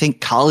for, I think,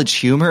 College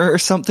Humor or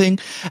something.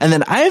 And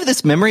then I have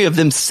this memory of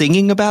them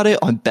singing about it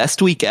on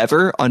Best Week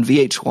Ever on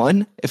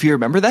VH1. If you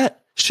remember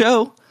that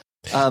show.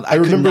 I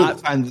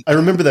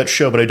remember that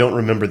show, but I don't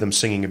remember them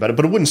singing about it,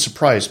 but it wouldn't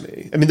surprise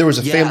me. I mean, there was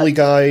a Family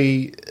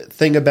Guy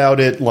thing about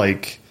it,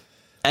 like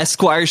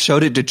Esquire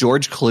showed it to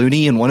George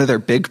Clooney in one of their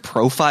big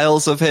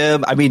profiles of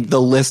him. I mean, the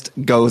list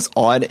goes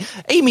on.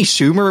 Amy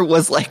Schumer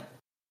was like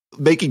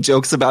making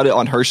jokes about it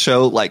on her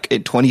show, like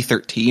in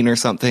 2013 or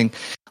something.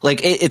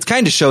 Like it's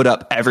kind of showed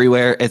up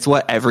everywhere. It's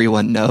what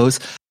everyone knows.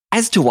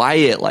 As to why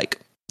it like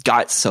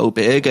got so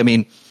big, I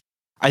mean,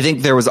 I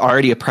think there was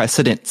already a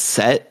precedent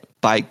set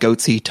by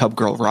Goatse, Tub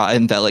Girl,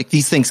 Rotten, that like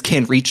these things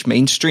can reach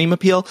mainstream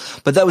appeal,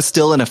 but that was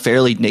still in a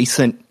fairly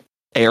nascent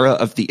era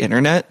of the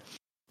internet.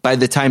 By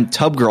the time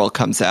Tub Girl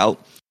comes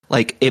out,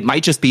 like it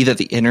might just be that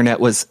the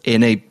internet was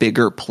in a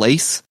bigger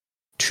place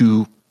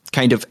to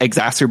kind of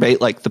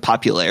exacerbate like the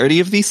popularity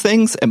of these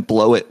things and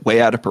blow it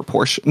way out of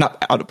proportion,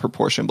 not out of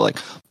proportion, but like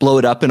blow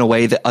it up in a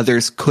way that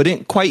others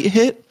couldn't quite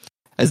hit,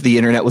 as the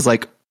internet was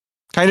like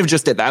kind of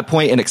just at that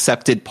point an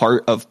accepted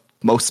part of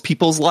most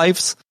people's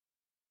lives.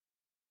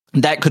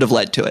 That could have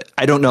led to it.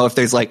 I don't know if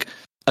there's like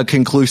a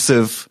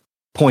conclusive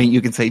point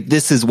you can say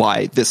this is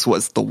why this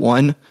was the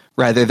one.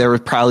 Rather, there were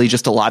probably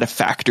just a lot of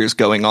factors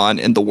going on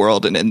in the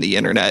world and in the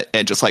internet,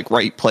 and just like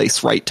right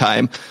place, right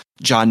time.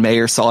 John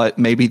Mayer saw it.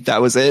 Maybe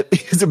that was it.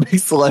 He's a big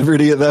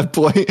celebrity at that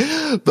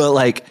point. But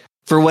like,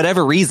 for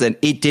whatever reason,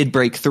 it did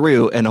break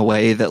through in a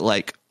way that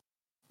like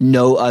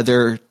no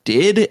other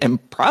did,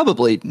 and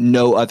probably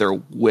no other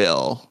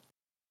will.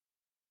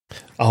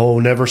 Oh,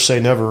 never say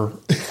never.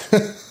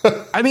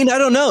 I mean, I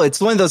don't know.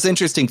 It's one of those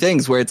interesting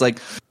things where it's like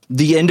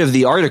the end of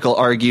the article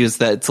argues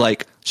that it's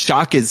like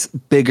shock is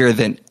bigger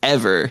than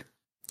ever,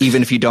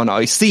 even if you don't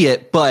always see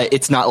it. But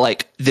it's not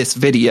like this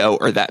video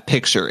or that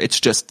picture. It's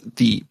just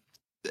the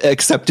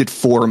accepted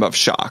form of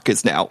shock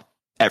is now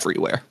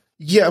everywhere.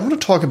 Yeah, I want to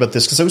talk about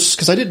this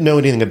because I didn't know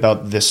anything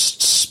about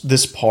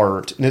this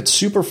part, and it's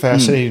super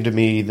fascinating to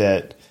me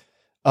that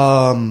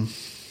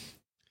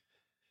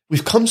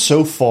we've come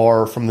so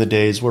far from the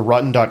days where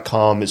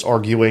Rotten.com is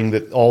arguing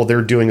that all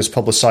they're doing is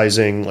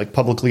publicizing like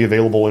publicly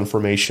available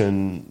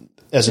information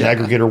as an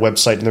aggregator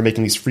website, and they're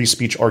making these free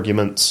speech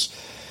arguments.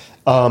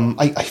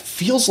 I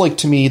feels like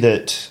to me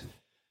that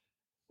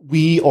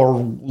we are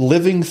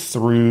living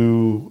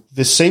through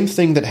the same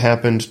thing that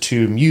happened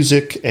to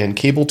music and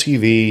cable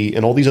TV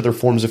and all these other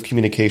forms of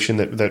communication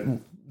that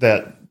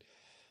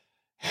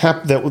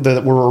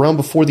were around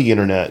before the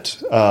internet.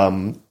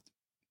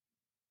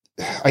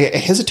 I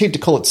hesitate to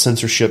call it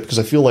censorship because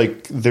I feel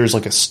like there's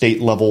like a state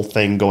level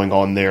thing going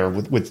on there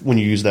with when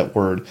you use that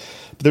word.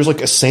 But there's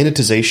like a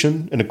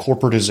sanitization and a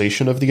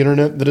corporatization of the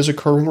internet that is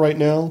occurring right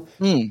now.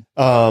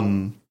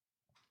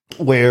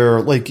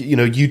 Where like, you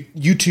know,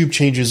 YouTube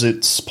changes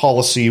its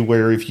policy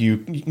where if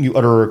you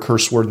utter a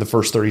curse word in the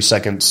first 30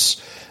 seconds,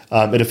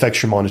 it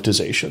affects your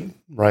monetization,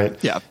 right?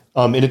 Yeah.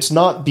 And it's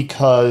not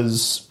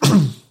because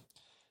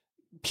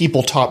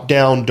people top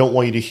down don't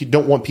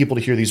want people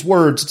to hear these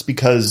words. It's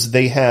because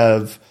they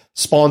have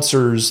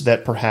sponsors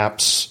that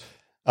perhaps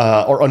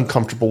are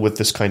uncomfortable with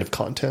this kind of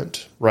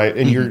content, right?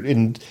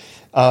 And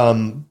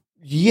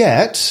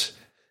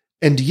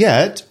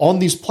Yet, on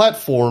these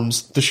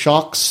platforms, the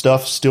shock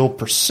stuff still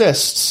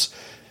persists,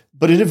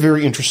 but in a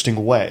very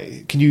interesting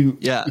way. Can you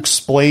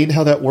explain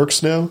how that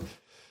works now?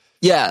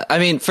 Yeah, I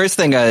mean, first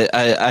thing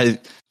I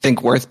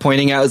think worth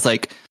pointing out is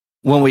like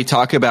when we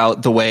talk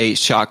about the way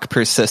shock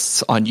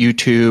persists on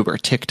YouTube or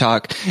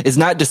TikTok, is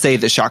not to say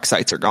that shock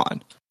sites are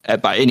gone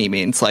by any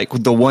means. Like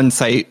the one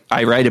site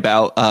I write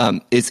about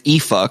is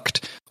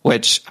eFucked,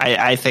 which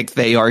I think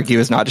they argue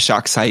is not a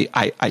shock site.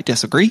 I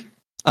disagree.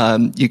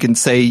 You can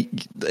say,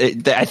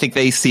 I think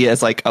they see it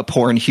as like a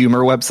porn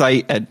humor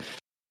website. And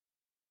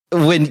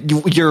when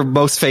you're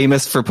most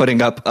famous for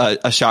putting up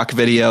a shock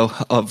video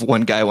of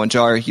one guy, one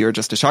jar, you're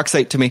just a shock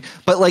site to me.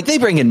 But like they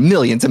bring in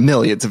millions and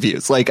millions of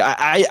views. Like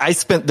I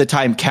spent the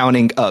time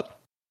counting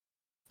up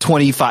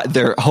 25,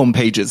 their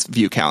homepage's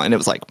view count, and it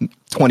was like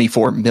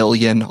 24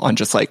 million on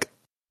just like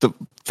the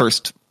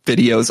first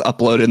videos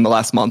uploaded in the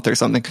last month or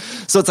something.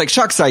 So it's like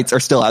shock sites are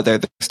still out there.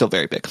 They're still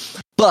very big.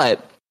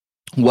 But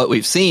what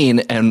we've seen,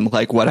 and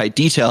like what I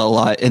detail a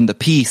lot in the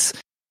piece,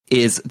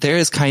 is there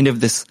is kind of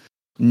this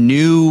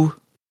new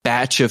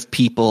batch of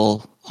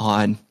people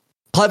on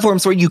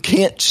platforms where you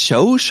can't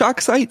show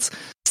shock sites,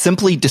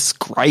 simply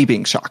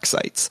describing shock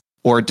sites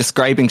or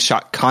describing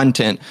shock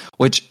content,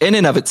 which in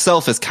and of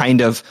itself is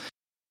kind of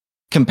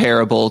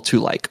comparable to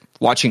like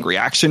watching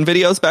reaction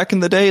videos back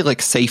in the day,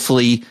 like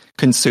safely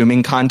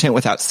consuming content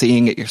without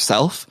seeing it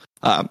yourself.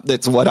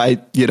 That's what I,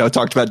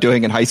 talked about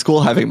doing in high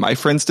school, having my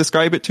friends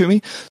describe it to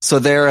me. So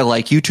there are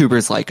like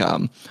YouTubers like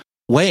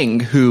Wang,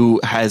 who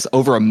has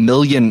over 1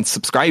 million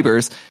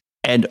subscribers,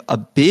 and a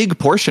big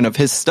portion of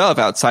his stuff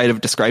outside of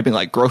describing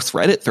like gross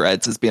Reddit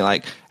threads is being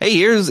like, hey,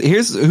 here's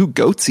who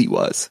Goatsy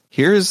was.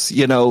 Here's,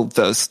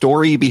 the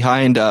story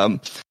behind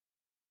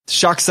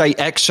shock site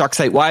X, shock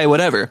site Y,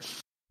 whatever.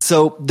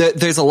 So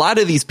there's a lot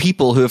of these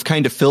people who have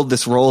kind of filled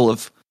this role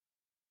of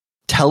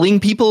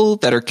telling people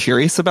that are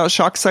curious about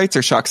shock sites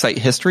or shock site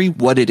history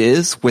what it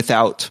is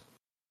without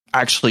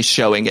actually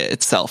showing it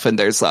itself. And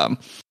there's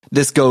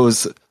this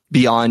goes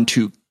beyond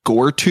to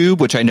GoreTube,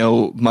 which I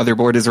know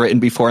Motherboard has written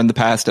before in the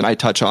past, and I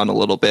touch on a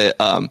little bit.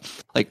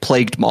 Like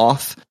Plagued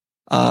Moth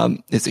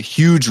is a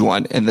huge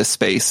one in this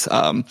space.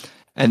 And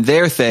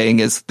their thing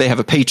is they have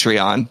a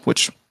Patreon,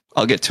 which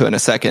I'll get to in a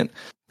second,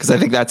 because I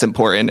think that's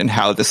important and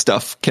how this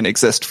stuff can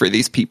exist for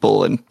these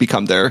people and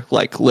become their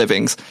like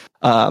livings.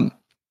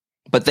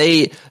 But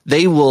they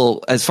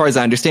will, as far as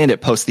I understand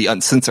it, post the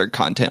uncensored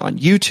content on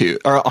YouTube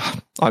or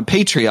on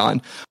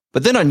Patreon.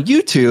 But then on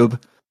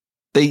YouTube,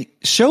 they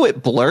show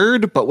it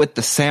blurred, but with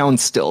the sound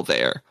still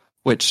there,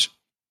 which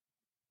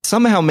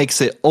somehow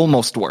makes it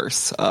almost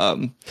worse.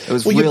 It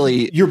was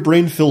really... Your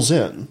brain fills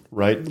in,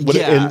 right?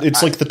 And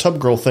it's like the Tub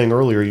Girl thing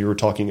earlier you were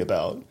talking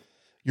about.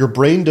 Your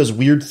brain does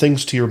weird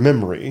things to your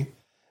memory.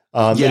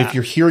 And if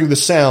you're hearing the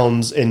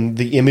sounds and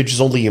the image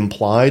is only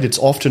implied, it's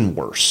often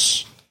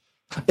worse.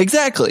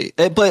 Exactly.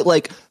 But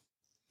like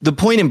the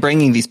point in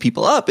bringing these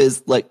people up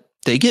is like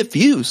they get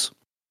views,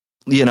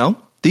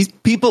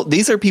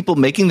 these are people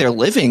making their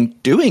living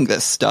doing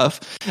this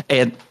stuff.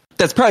 And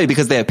that's probably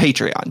because they have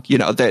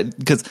Patreon,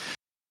 because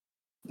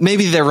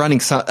maybe they're running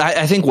some,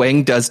 I think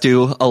Wang does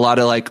do a lot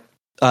of like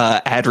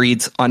ad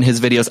reads on his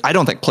videos. I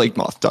don't think Plague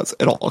Moth does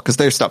at all because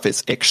their stuff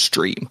is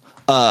extreme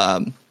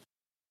in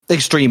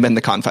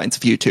the confines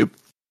of YouTube.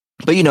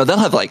 But, you know, they'll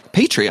have like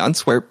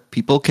Patreons where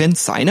people can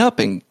sign up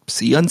and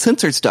see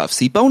uncensored stuff,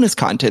 see bonus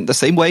content the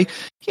same way,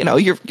 you know,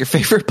 your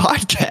favorite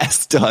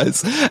podcast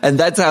does. And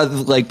that's how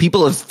like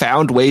people have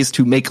found ways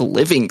to make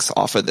livings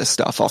off of this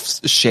stuff, off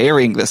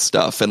sharing this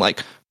stuff and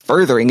like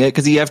furthering it.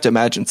 Cause you have to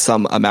imagine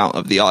some amount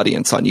of the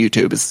audience on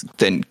YouTube is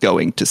then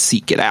going to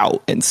seek it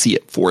out and see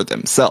it for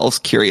themselves.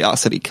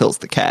 Curiosity kills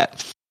the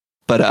cat.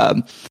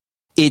 But,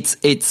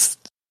 it's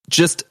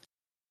just,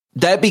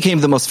 that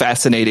became the most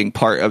fascinating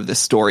part of the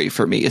story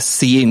for me, is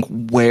seeing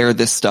where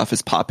this stuff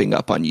is popping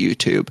up on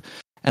YouTube.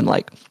 And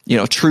like, you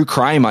know, true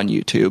crime on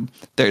YouTube,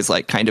 there's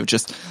like kind of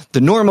just the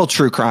normal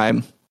true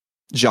crime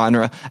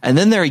genre. And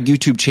then there are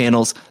YouTube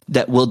channels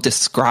that will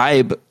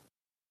describe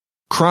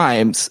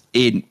crimes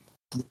in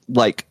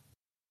like,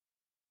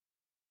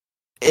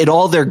 in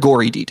all their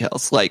gory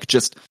details. Like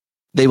just,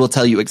 they will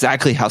tell you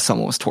exactly how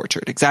someone was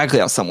tortured, exactly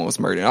how someone was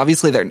murdered.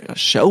 Obviously they're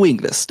showing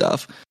this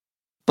stuff,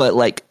 but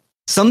like,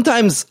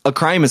 sometimes a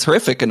crime is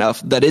horrific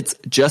enough that it's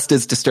just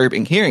as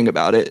disturbing hearing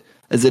about it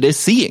as it is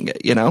seeing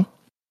it, you know?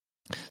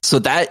 So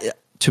that,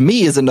 to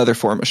me, is another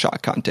form of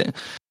shock content.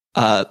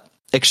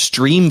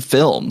 Extreme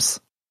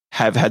films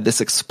have had this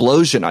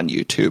explosion on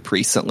YouTube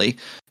recently.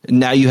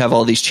 Now you have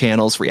all these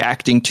channels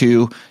reacting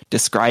to,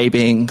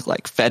 describing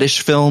like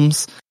fetish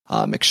films,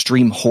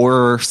 extreme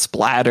horror,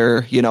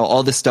 splatter, you know,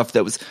 all this stuff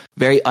that was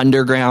very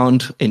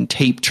underground in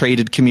tape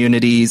traded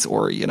communities,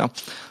 or, you know,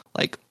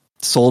 like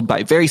sold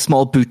by very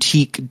small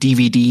boutique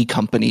DVD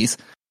companies.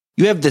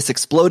 You have this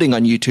exploding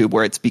on YouTube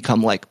where it's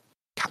become like,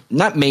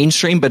 not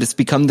mainstream, but it's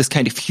become this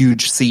kind of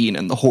huge scene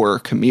in the horror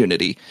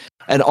community.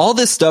 And all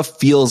this stuff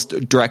feels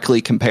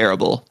directly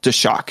comparable to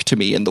shock to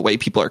me in the way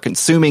people are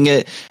consuming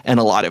it and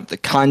a lot of the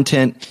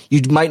content.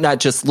 You might not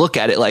just look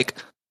at it like,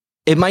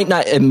 it might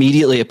not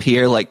immediately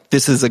appear like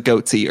this is a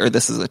Goatsy or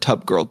this is a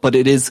Tub Girl, but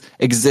it is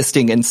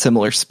existing in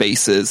similar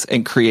spaces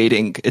and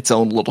creating its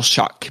own little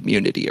shock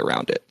community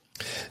around it.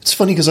 It's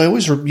funny because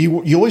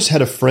you always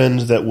had a friend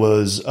that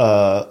was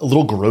a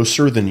little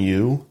grosser than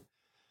you,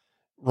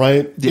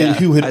 right? Yeah,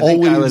 who had I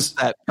think always I was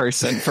that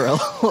person for a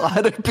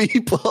lot of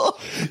people.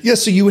 Yeah,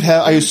 so you would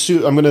have. I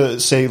assume I'm going to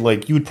say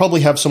like you would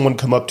probably have someone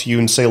come up to you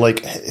and say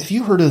like, "Have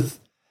you heard of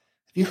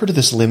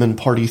this lemon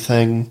party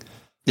thing?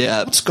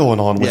 Yeah, what's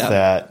going on with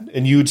that?"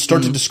 And you would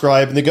start to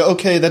describe, and they go,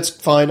 "Okay, that's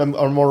fine. I'm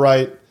all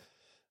right."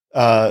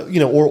 You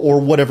know,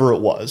 or whatever it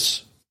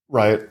was,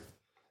 right?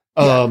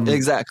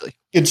 Exactly.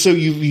 And so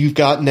you've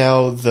got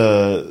now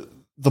the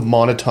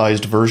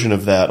monetized version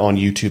of that on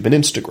YouTube and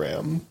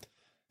Instagram.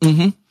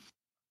 Mm-hmm.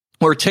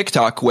 Or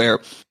TikTok, where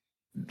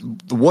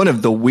one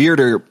of the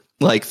weirder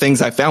like things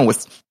I found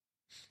with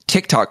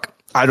TikTok,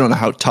 I don't know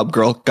how Tub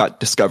Girl got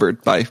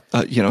discovered by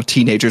you know,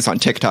 teenagers on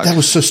TikTok. That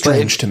was so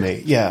strange to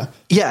me. Yeah.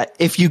 Yeah,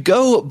 if you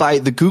go by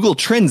the Google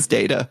Trends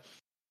data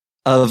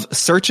of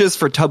searches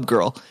for Tub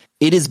Girl,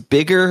 it is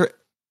bigger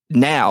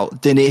now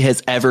than it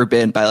has ever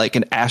been by like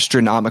an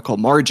astronomical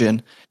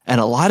margin. And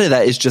a lot of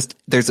that is just,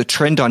 there's a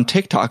trend on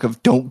TikTok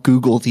of don't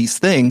Google these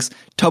things.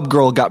 Tub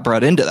Girl got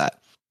brought into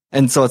that.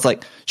 And so it's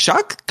like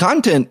shock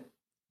content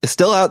is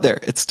still out there.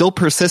 It's still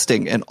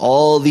persisting in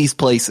all these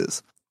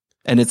places.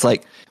 And it's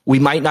like, we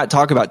might not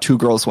talk about Two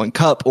Girls, One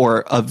Cup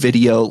or a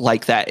video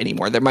like that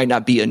anymore. There might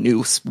not be a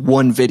new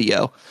one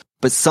video,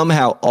 but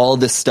somehow all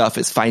this stuff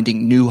is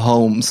finding new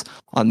homes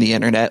on the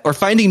internet or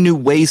finding new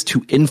ways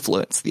to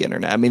influence the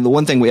internet. I mean, the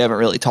one thing we haven't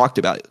really talked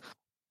about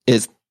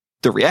is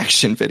the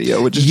reaction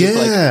video, which is just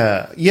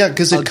like,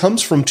 because it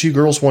comes from Two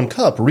Girls, One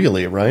Cup,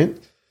 really, right?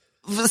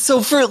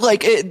 So for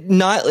like,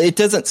 it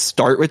doesn't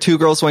start with Two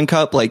Girls, One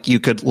Cup. Like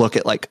you could look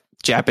at like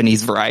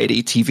Japanese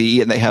variety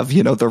TV and they have,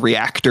 you know, the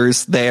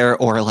reactors there,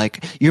 or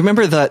like, you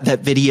remember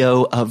that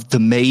video of the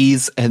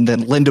maze and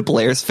then Linda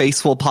Blair's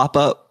face will pop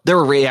up? There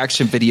were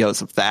reaction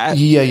videos of that.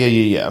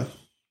 Yeah.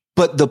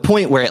 But the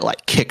point where it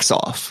like kicks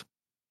off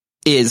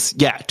is,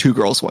 Two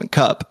Girls, One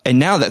Cup. And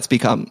now that's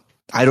become,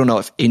 I don't know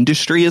if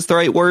industry is the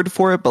right word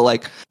for it, but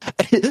like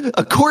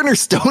a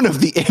cornerstone of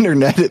the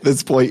internet at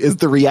this point is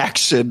the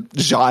reaction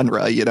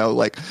genre, you know,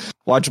 like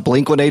watch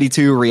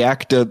Blink-182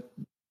 react to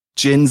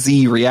Gen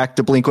Z, react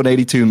to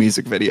Blink-182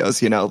 music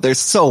videos. You know, there's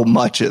so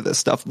much of this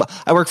stuff. But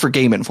I work for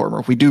Game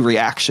Informer. We do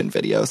reaction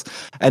videos,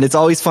 and it's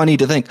always funny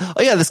to think,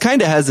 oh yeah, this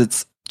kind of has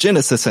its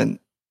genesis in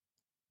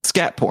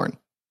scat porn.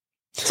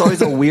 It's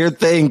always a weird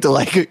thing to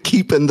like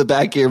keep in the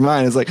back of your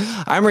mind. It's like,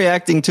 I'm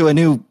reacting to a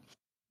new,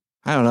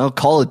 I don't know,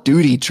 Call of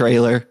Duty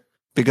trailer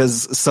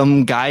because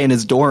some guy in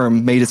his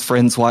dorm made his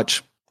friends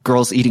watch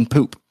girls eating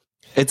poop.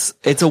 It's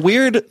a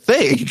weird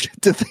thing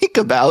to think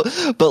about,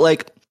 but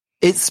like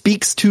it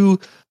speaks to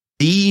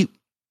the,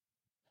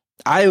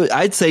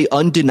 I'd say,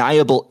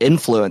 undeniable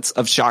influence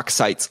of shock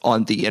sites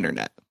on the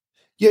internet.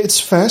 Yeah, it's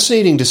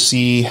fascinating to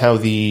see how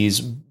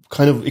these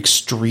kind of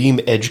extreme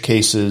edge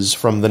cases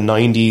from the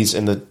 90s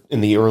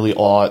and the early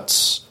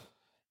aughts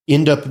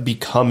end up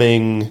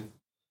becoming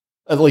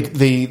like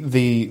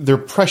they're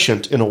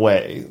prescient in a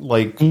way.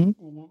 Like,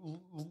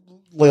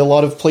 like a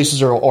lot of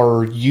places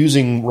are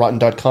using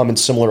Rotten.com and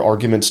similar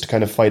arguments to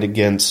kind of fight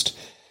against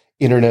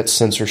internet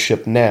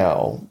censorship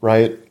now,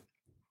 right?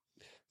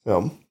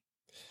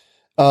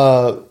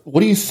 What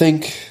do you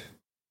think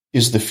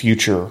is the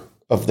future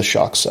of the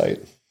Shock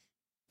site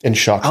and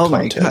Shock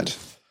content?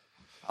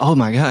 Oh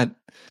my God.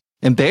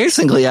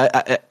 Embarrassingly,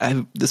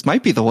 I this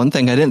might be the one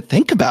thing I didn't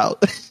think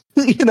about,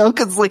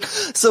 because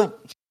so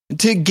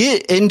to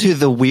get into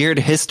the weird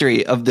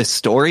history of this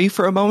story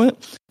for a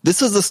moment,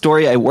 this was a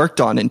story I worked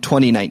on in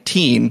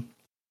 2019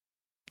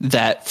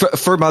 that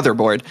for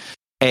Motherboard.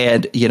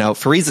 And,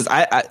 for reasons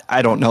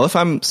I don't know if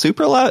I'm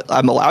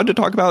allowed to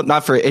talk about,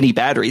 not for any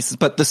bad reasons,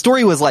 but the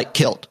story was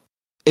killed.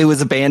 It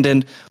was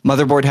abandoned.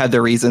 Motherboard had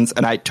their reasons,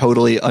 and I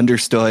totally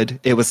understood.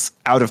 It was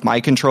out of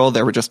my control.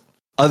 There were just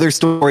other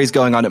stories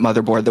going on at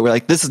Motherboard that were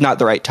this is not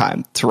the right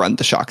time to run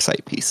the Shock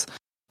site piece.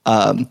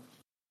 And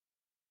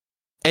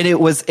it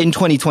was in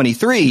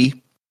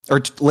 2023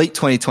 or late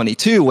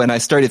 2022 when I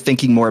started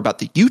thinking more about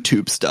the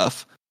YouTube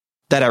stuff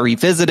that I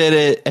revisited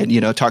it and,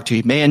 talked to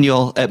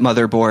Emmanuel at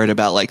Motherboard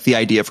about the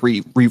idea of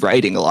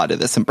rewriting a lot of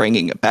this and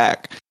bringing it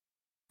back.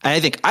 And I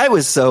think I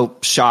was so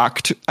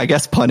shocked, I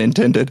guess, pun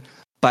intended,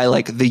 by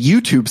the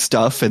YouTube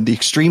stuff and the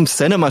extreme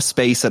cinema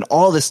space and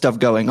all this stuff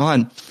going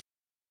on.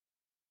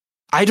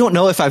 I don't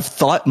know if I've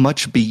thought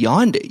much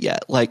beyond it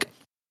yet.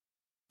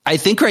 I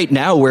think right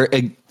now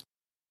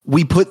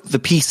we put the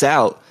piece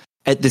out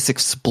at this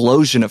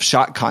explosion of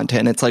Shock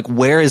content. It's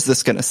where is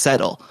this going to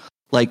settle?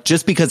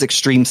 Just because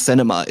extreme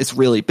cinema is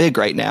really big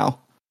right now,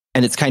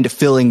 and it's kind of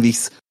filling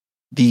these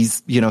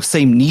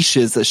same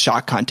niches as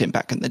Shock content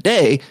back in the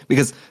day,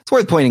 because it's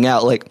worth pointing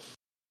out,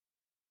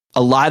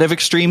 a lot of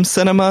extreme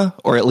cinema,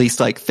 or at least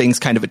things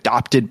kind of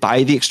adopted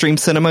by the extreme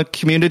cinema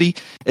community,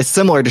 is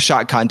similar to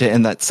Shock content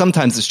in that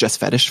sometimes it's just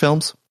fetish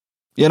films,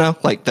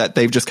 that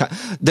they've just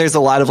there's a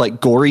lot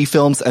of gory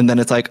films, and then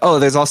it's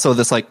there's also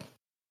this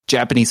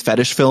Japanese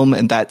fetish film,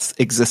 and that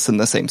exists in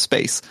the same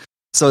space.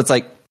 So it's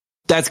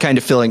that's kind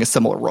of filling a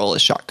similar role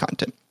as Shock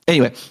content.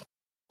 Anyway,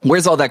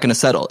 where's all that going to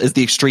settle? Is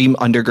the extreme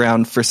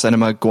underground for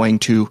cinema going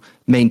to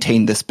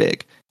maintain this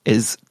big?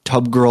 Is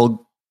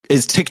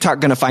TikTok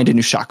going to find a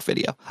new Shock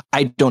video?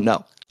 I don't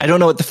know. I don't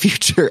know what the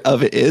future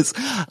of it is.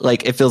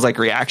 It feels like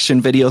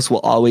reaction videos will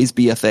always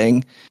be a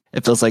thing.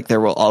 It feels like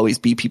there will always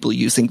be people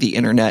using the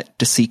internet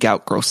to seek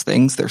out gross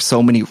things. There's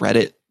so many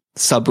Reddit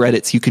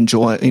subreddits you can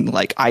join,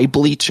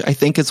 iBleach, I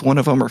think is one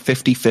of them, or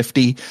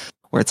 50/50,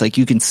 where it's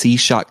you can see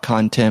Shock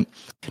content.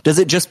 Does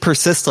it just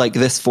persist like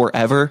this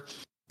forever?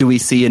 Do we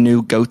see a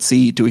new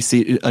Goatsy? Do we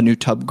see a new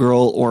Tub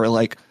Girl? Or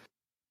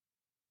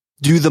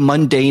do the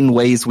mundane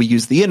ways we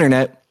use the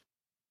internet,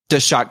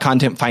 does Shock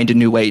content find a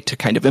new way to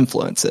kind of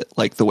influence it,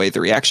 like the way the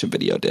reaction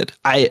video did?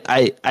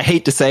 I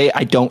hate to say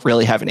I don't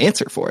really have an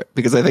answer for it,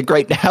 because I think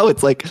right now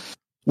it's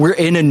we're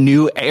in a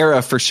new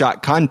era for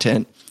Shock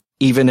content,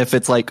 even if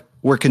it's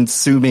we're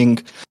consuming,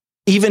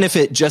 even if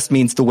it just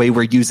means the way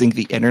we're using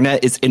the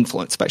internet is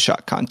influenced by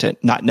Shock content,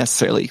 not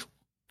necessarily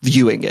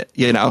viewing it,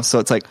 So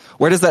it's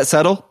where does that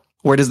settle?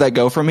 Where does that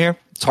go from here?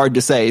 It's hard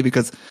to say,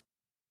 because,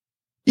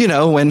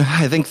 when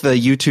I think the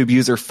YouTube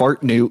user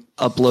Fartnewt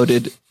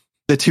uploaded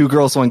the 2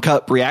 Girls 1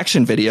 Cup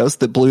reaction videos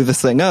that blew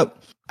this thing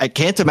up, I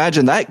can't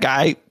imagine that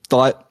guy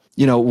thought,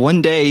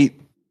 one day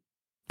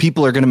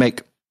people are going to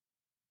make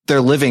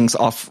their livings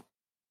off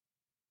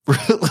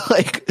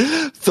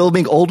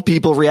filming old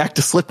people react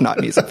to Slipknot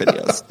music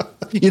videos.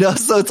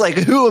 So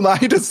it's who am I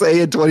to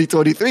say in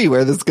 2023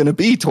 where this is going to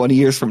be 20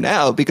 years from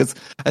now? Because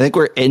I think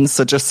we're in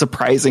such a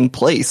surprising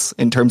place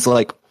in terms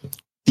of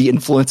the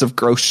influence of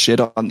gross shit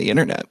on the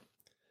internet.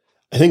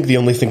 I think the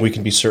only thing we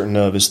can be certain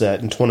of is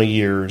that in 20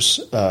 years,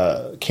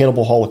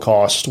 Cannibal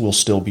Holocaust will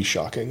still be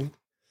shocking.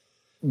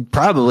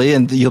 Probably,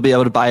 and you'll be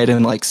able to buy it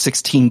in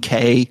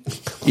 16K,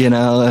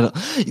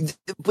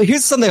 But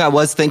here's something I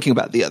was thinking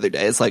about the other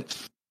day. It's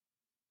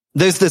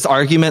there's this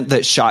argument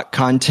that Shock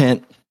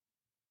content,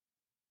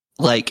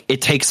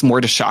 it takes more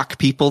to shock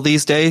people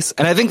these days.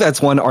 And I think that's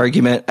one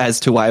argument as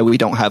to why we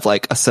don't have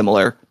a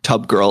similar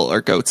Tub Girl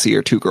or Goatsy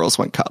or 2 Girls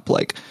 1 Cup.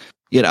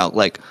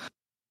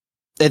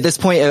 At this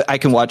point, I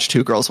can watch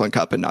 2 Girls 1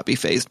 Cup and not be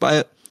fazed by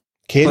it.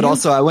 But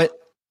also I went,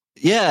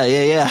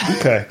 yeah.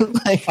 Okay.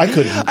 I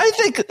couldn't.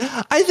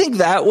 I think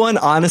that one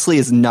honestly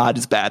is not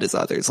as bad as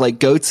others.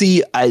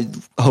 Goatsy, I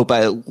hope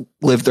I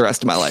live the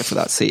rest of my life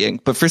without seeing.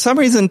 But for some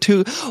reason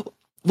too,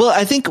 well,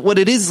 I think what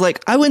it is,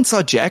 I went and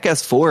saw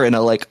Jackass 4 in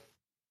a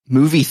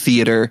movie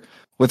theater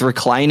with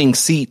reclining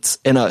seats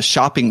in a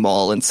shopping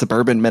mall in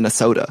suburban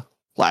Minnesota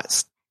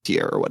last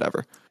year or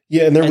whatever.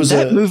 Yeah, and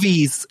that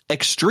movie's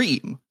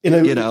extreme, It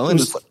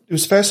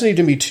was fascinating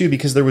to me too,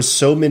 because there was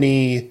so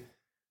many,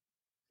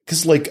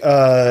 because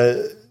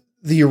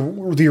the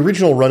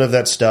original run of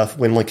that stuff,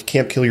 when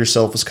Can't Kill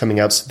Yourself was coming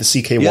out, the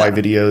CKY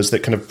videos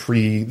that kind of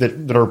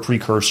that are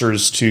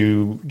precursors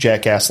to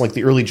Jackass,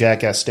 the early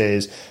Jackass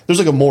days, there's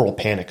a moral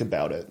panic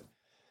about it.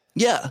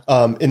 Yeah.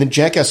 And then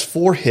Jackass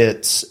 4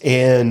 hits,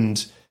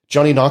 and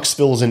Johnny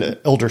Knoxville is an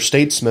elder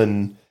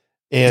statesman,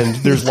 and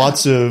there's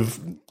lots of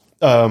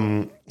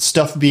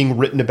stuff being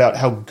written about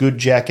how good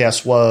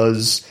Jackass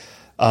was,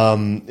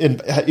 and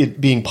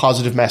it being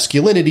positive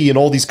masculinity and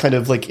all these kind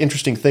of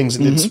interesting things.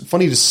 And it's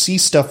funny to see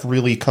stuff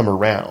really come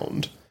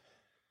around.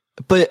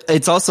 But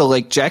it's also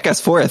like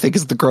Jackass 4, I think,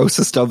 is the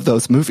grossest of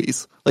those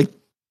movies. Like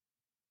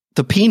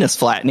the penis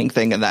flattening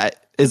thing in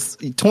that is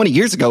 20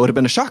 years ago would have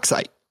been a shock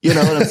site. You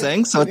know what I'm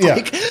saying? So it's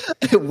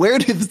like, where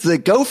does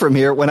it go from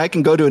here when I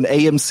can go to an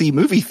AMC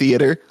movie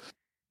theater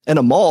in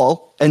a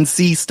mall and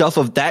see stuff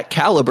of that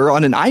caliber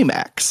on an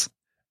IMAX?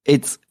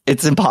 It's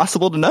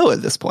impossible to know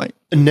at this point.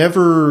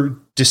 Never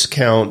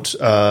discount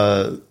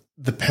the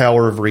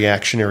power of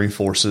reactionary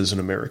forces in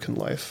American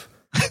life.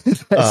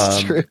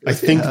 That's true. I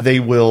think they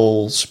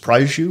will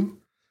surprise you.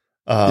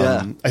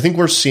 I think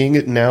we're seeing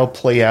it now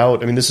play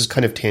out. I mean, this is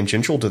kind of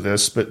tangential to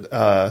this, but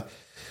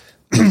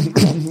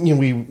you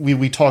know,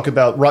 we talk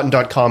about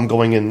Rotten.com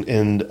going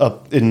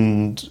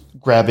and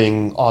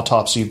grabbing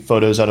autopsy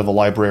photos out of a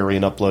library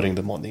and uploading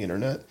them on the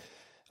internet.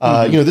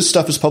 You know, this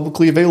stuff is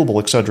publicly available,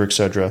 et cetera, et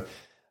cetera.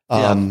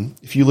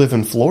 If you live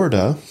in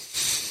Florida,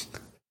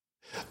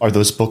 are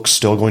those books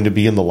still going to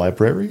be in the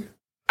library?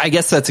 I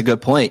guess that's a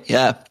good point.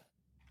 Yeah.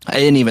 I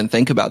didn't even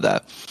think about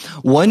that.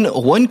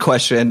 One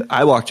question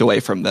I walked away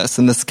from this,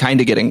 and this is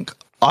kind of getting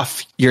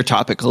off your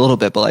topic a little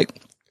bit, but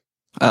like,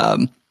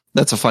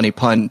 that's a funny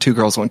pun. 2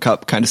 Girls, 1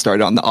 Cup kind of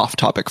started on the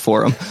off-topic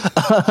forum.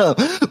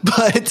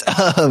 But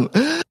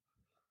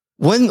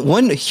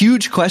one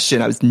huge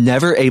question I was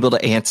never able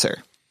to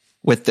answer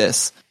with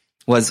this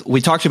was,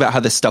 we talked about how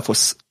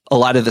a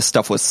lot of this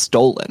stuff was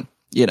stolen,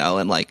 you know,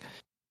 and like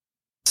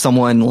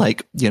someone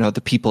like, you know,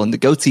 the people in the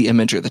Goatsy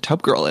image or the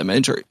Tub Girl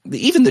image, or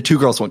even the 2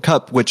 Girls, 1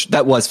 Cup, which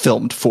that was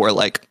filmed for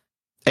like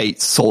a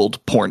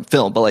sold porn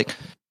film. But like,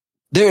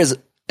 there is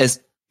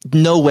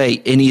no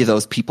way any of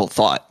those people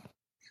thought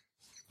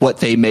what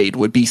they made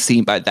would be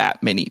seen by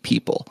that many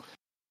people.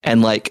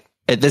 And like,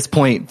 at this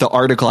point, the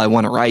article I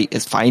want to write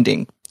is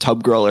finding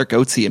Tub Girl or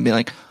Goatsy and being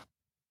like,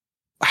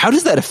 how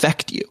does that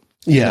affect you?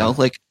 Yeah. You know,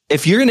 like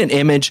if you're in an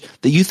image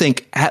that you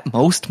think at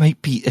most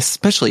might be,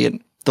 especially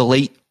in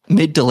the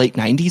mid to late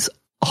 90s,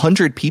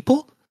 100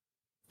 people,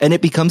 and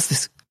it becomes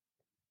this,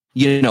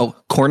 you know,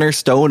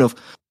 cornerstone of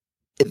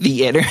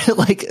the internet,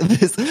 like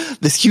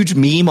this huge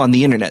meme on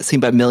the internet seen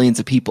by millions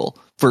of people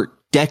for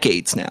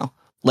decades now.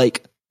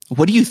 Like,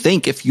 what do you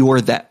think if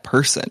you're that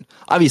person?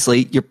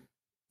 Obviously, you're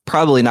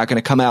probably not going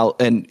to come out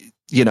and,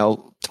 you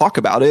know, talk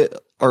about it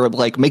or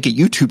like make a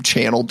YouTube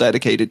channel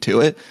dedicated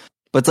to it.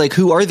 But it's like,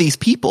 who are these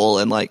people?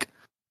 And like,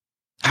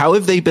 how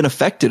have they been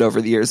affected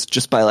over the years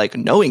just by like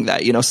knowing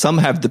that? You know, some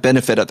have the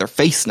benefit of their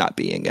face not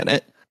being in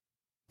it,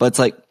 but it's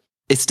like,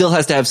 it still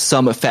has to have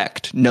some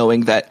effect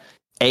knowing that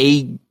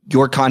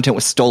your content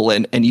was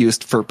stolen and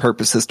used for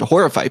purposes to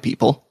horrify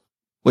people,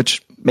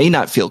 which may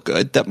not feel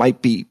good.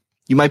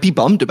 You might be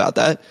bummed about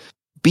that.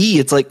 B,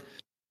 it's like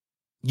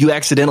you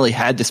accidentally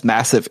had this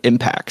massive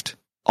impact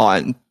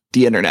on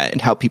the internet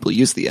and how people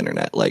use the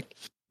internet. Like,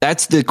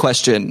 that's the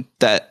question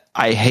that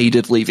I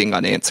hated leaving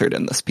unanswered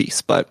in this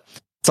piece. But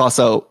it's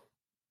also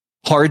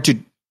hard to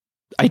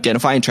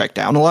identify and track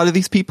down a lot of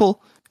these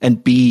people.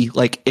 And B,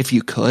 like, if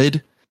you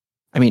could,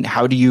 I mean,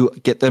 how do you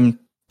get them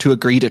to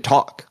agree to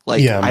talk?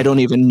 Like, I don't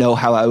even know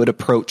how I would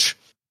approach,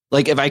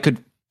 like, if I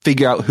could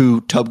figure out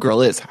who Tub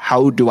Girl is,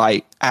 how do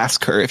I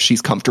ask her if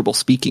she's comfortable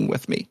speaking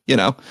with me, you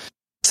know?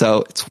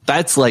 So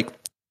that's like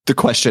the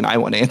question I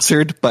want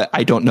answered, but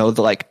I don't know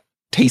the like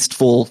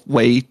tasteful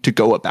way to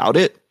go about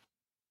it,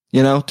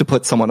 you know, to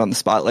put someone on the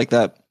spot like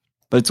that.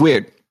 But it's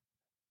weird.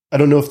 I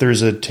don't know if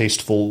there's a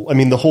tasteful, I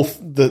mean,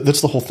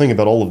 that's the whole thing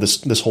about all of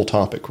this whole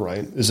topic,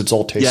 right? Is it's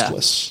all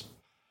tasteless. Yeah.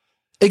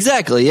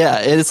 Exactly. Yeah.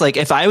 It's like,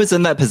 if I was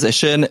in that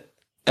position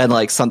and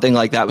like something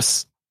like that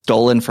was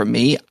stolen from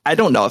me, I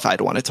don't know if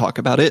I'd want to talk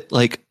about it.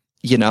 Like,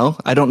 you know,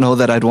 I don't know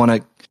that I'd want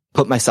to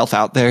put myself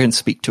out there and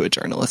speak to a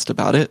journalist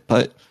about it.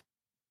 But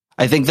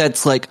I think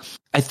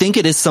I think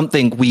it is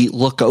something we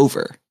look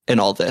over in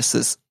all this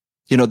is,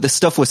 you know, this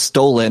stuff was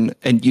stolen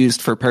and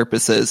used for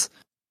purposes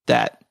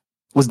that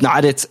was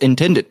not its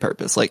intended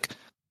purpose. Like,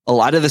 a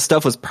lot of this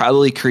stuff was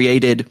probably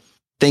created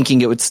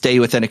thinking it would stay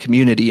within a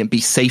community and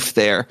be safe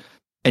there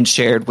and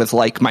shared with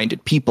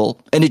like-minded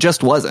people. And it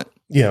just wasn't.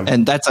 Yeah.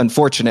 And that's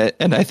unfortunate.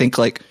 And I think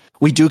like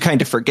we do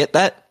kind of forget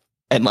that.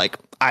 And like,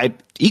 I'm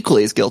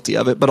equally as guilty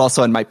of it, but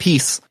also in my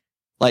piece,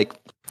 like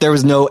there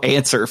was no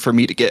answer for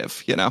me to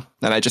give, you know,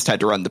 and I just had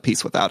to run the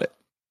piece without it.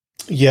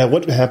 Yeah.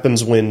 What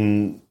happens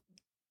when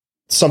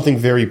something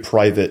very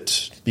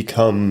private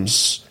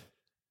becomes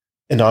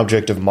an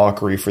object of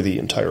mockery for the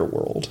entire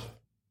world?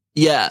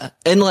 Yeah.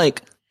 And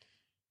like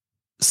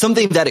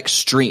something that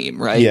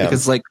extreme, right? Yeah.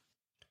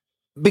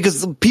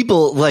 Because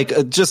people like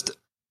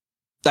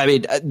I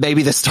mean,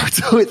 maybe this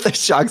starts with the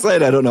shock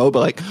site, I don't know, but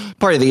like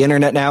part of the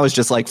internet now is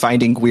just like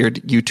finding weird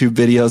YouTube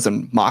videos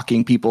and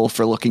mocking people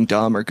for looking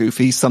dumb or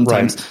goofy.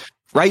 Sometimes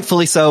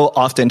rightfully so,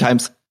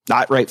 oftentimes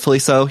not rightfully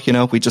so. You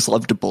know, we just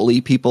love to bully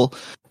people,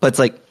 but it's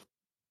like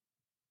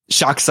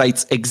shock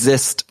sites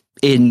exist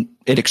in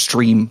an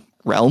extreme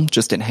realm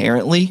just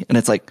inherently. And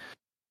it's like,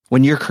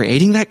 when you're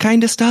creating that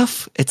kind of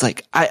stuff, it's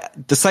like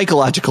the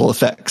psychological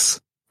effects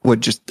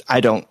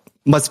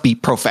must be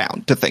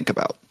profound to think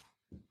about.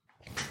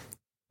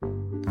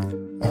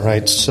 All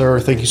right, sir.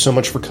 Thank you so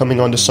much for coming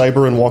on to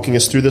Cyber and walking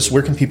us through this.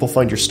 Where can people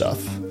find your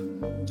stuff?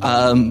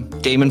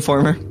 Game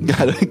Informer.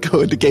 Gotta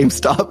go into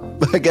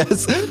GameStop, I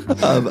guess.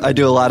 I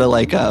do a lot of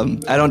I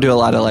don't do a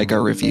lot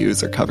of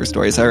reviews or cover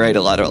stories. I write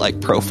a lot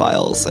of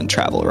profiles and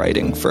travel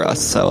writing for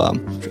us. So a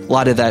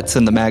lot of that's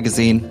in the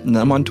magazine. And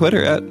I'm on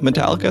Twitter at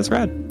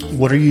MetallicaSRad.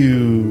 What are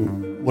you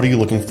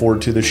looking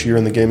forward to this year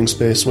in the gaming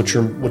space? What's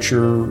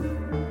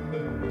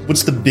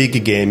the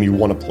big game you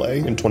want to play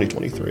in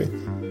 2023?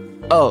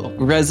 Oh,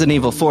 Resident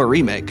Evil 4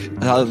 Remake.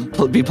 I'll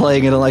be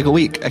playing it in a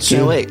week. I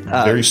can't wait.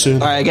 Very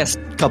soon. Or I guess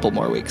a couple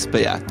more weeks.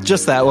 But yeah,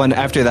 just that one.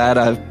 After that,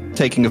 I'm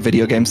taking a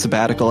video game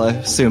sabbatical. I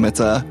assume it's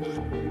going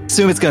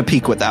to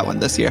peak with that one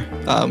this year.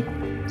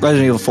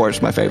 Resident Evil 4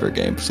 is my favorite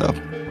game, so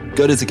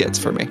good as it gets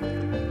for me.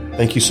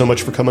 Thank you so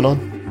much for coming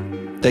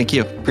on. Thank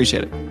you.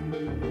 Appreciate it.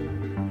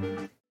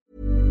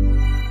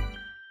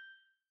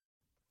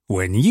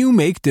 When you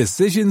make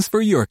decisions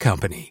for your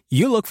company,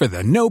 you look for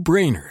the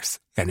no-brainers.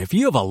 And if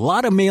you have a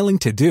lot of mailing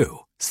to do,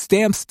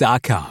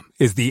 Stamps.com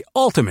is the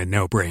ultimate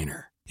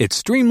no-brainer. It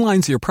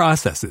streamlines your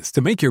processes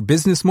to make your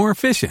business more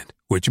efficient,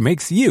 which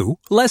makes you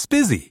less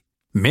busy.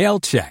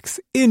 Mail checks,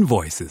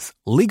 invoices,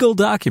 legal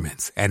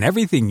documents, and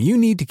everything you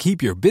need to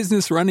keep your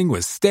business running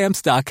with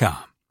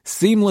Stamps.com.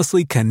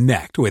 Seamlessly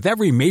connect with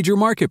every major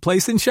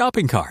marketplace and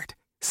shopping cart.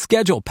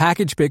 Schedule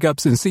package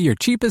pickups and see your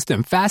cheapest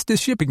and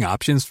fastest shipping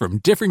options from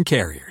different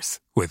carriers,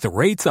 with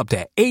rates up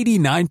to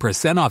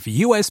 89% off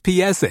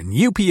USPS and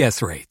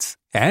UPS rates.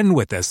 And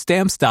with the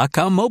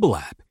Stamps.com mobile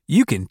app,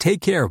 you can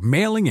take care of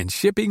mailing and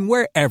shipping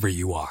wherever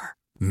you are.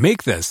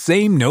 Make the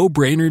same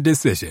no-brainer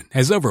decision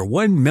as over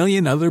 1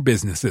 million other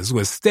businesses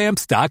with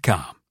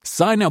Stamps.com.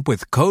 Sign up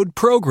with code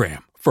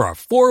PROGRAM for a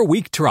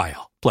 4-week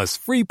trial, plus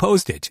free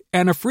postage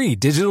and a free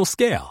digital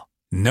scale.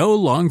 No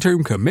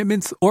long-term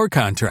commitments or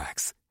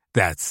contracts.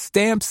 That's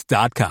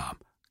Stamps.com.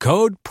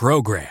 Code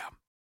PROGRAM.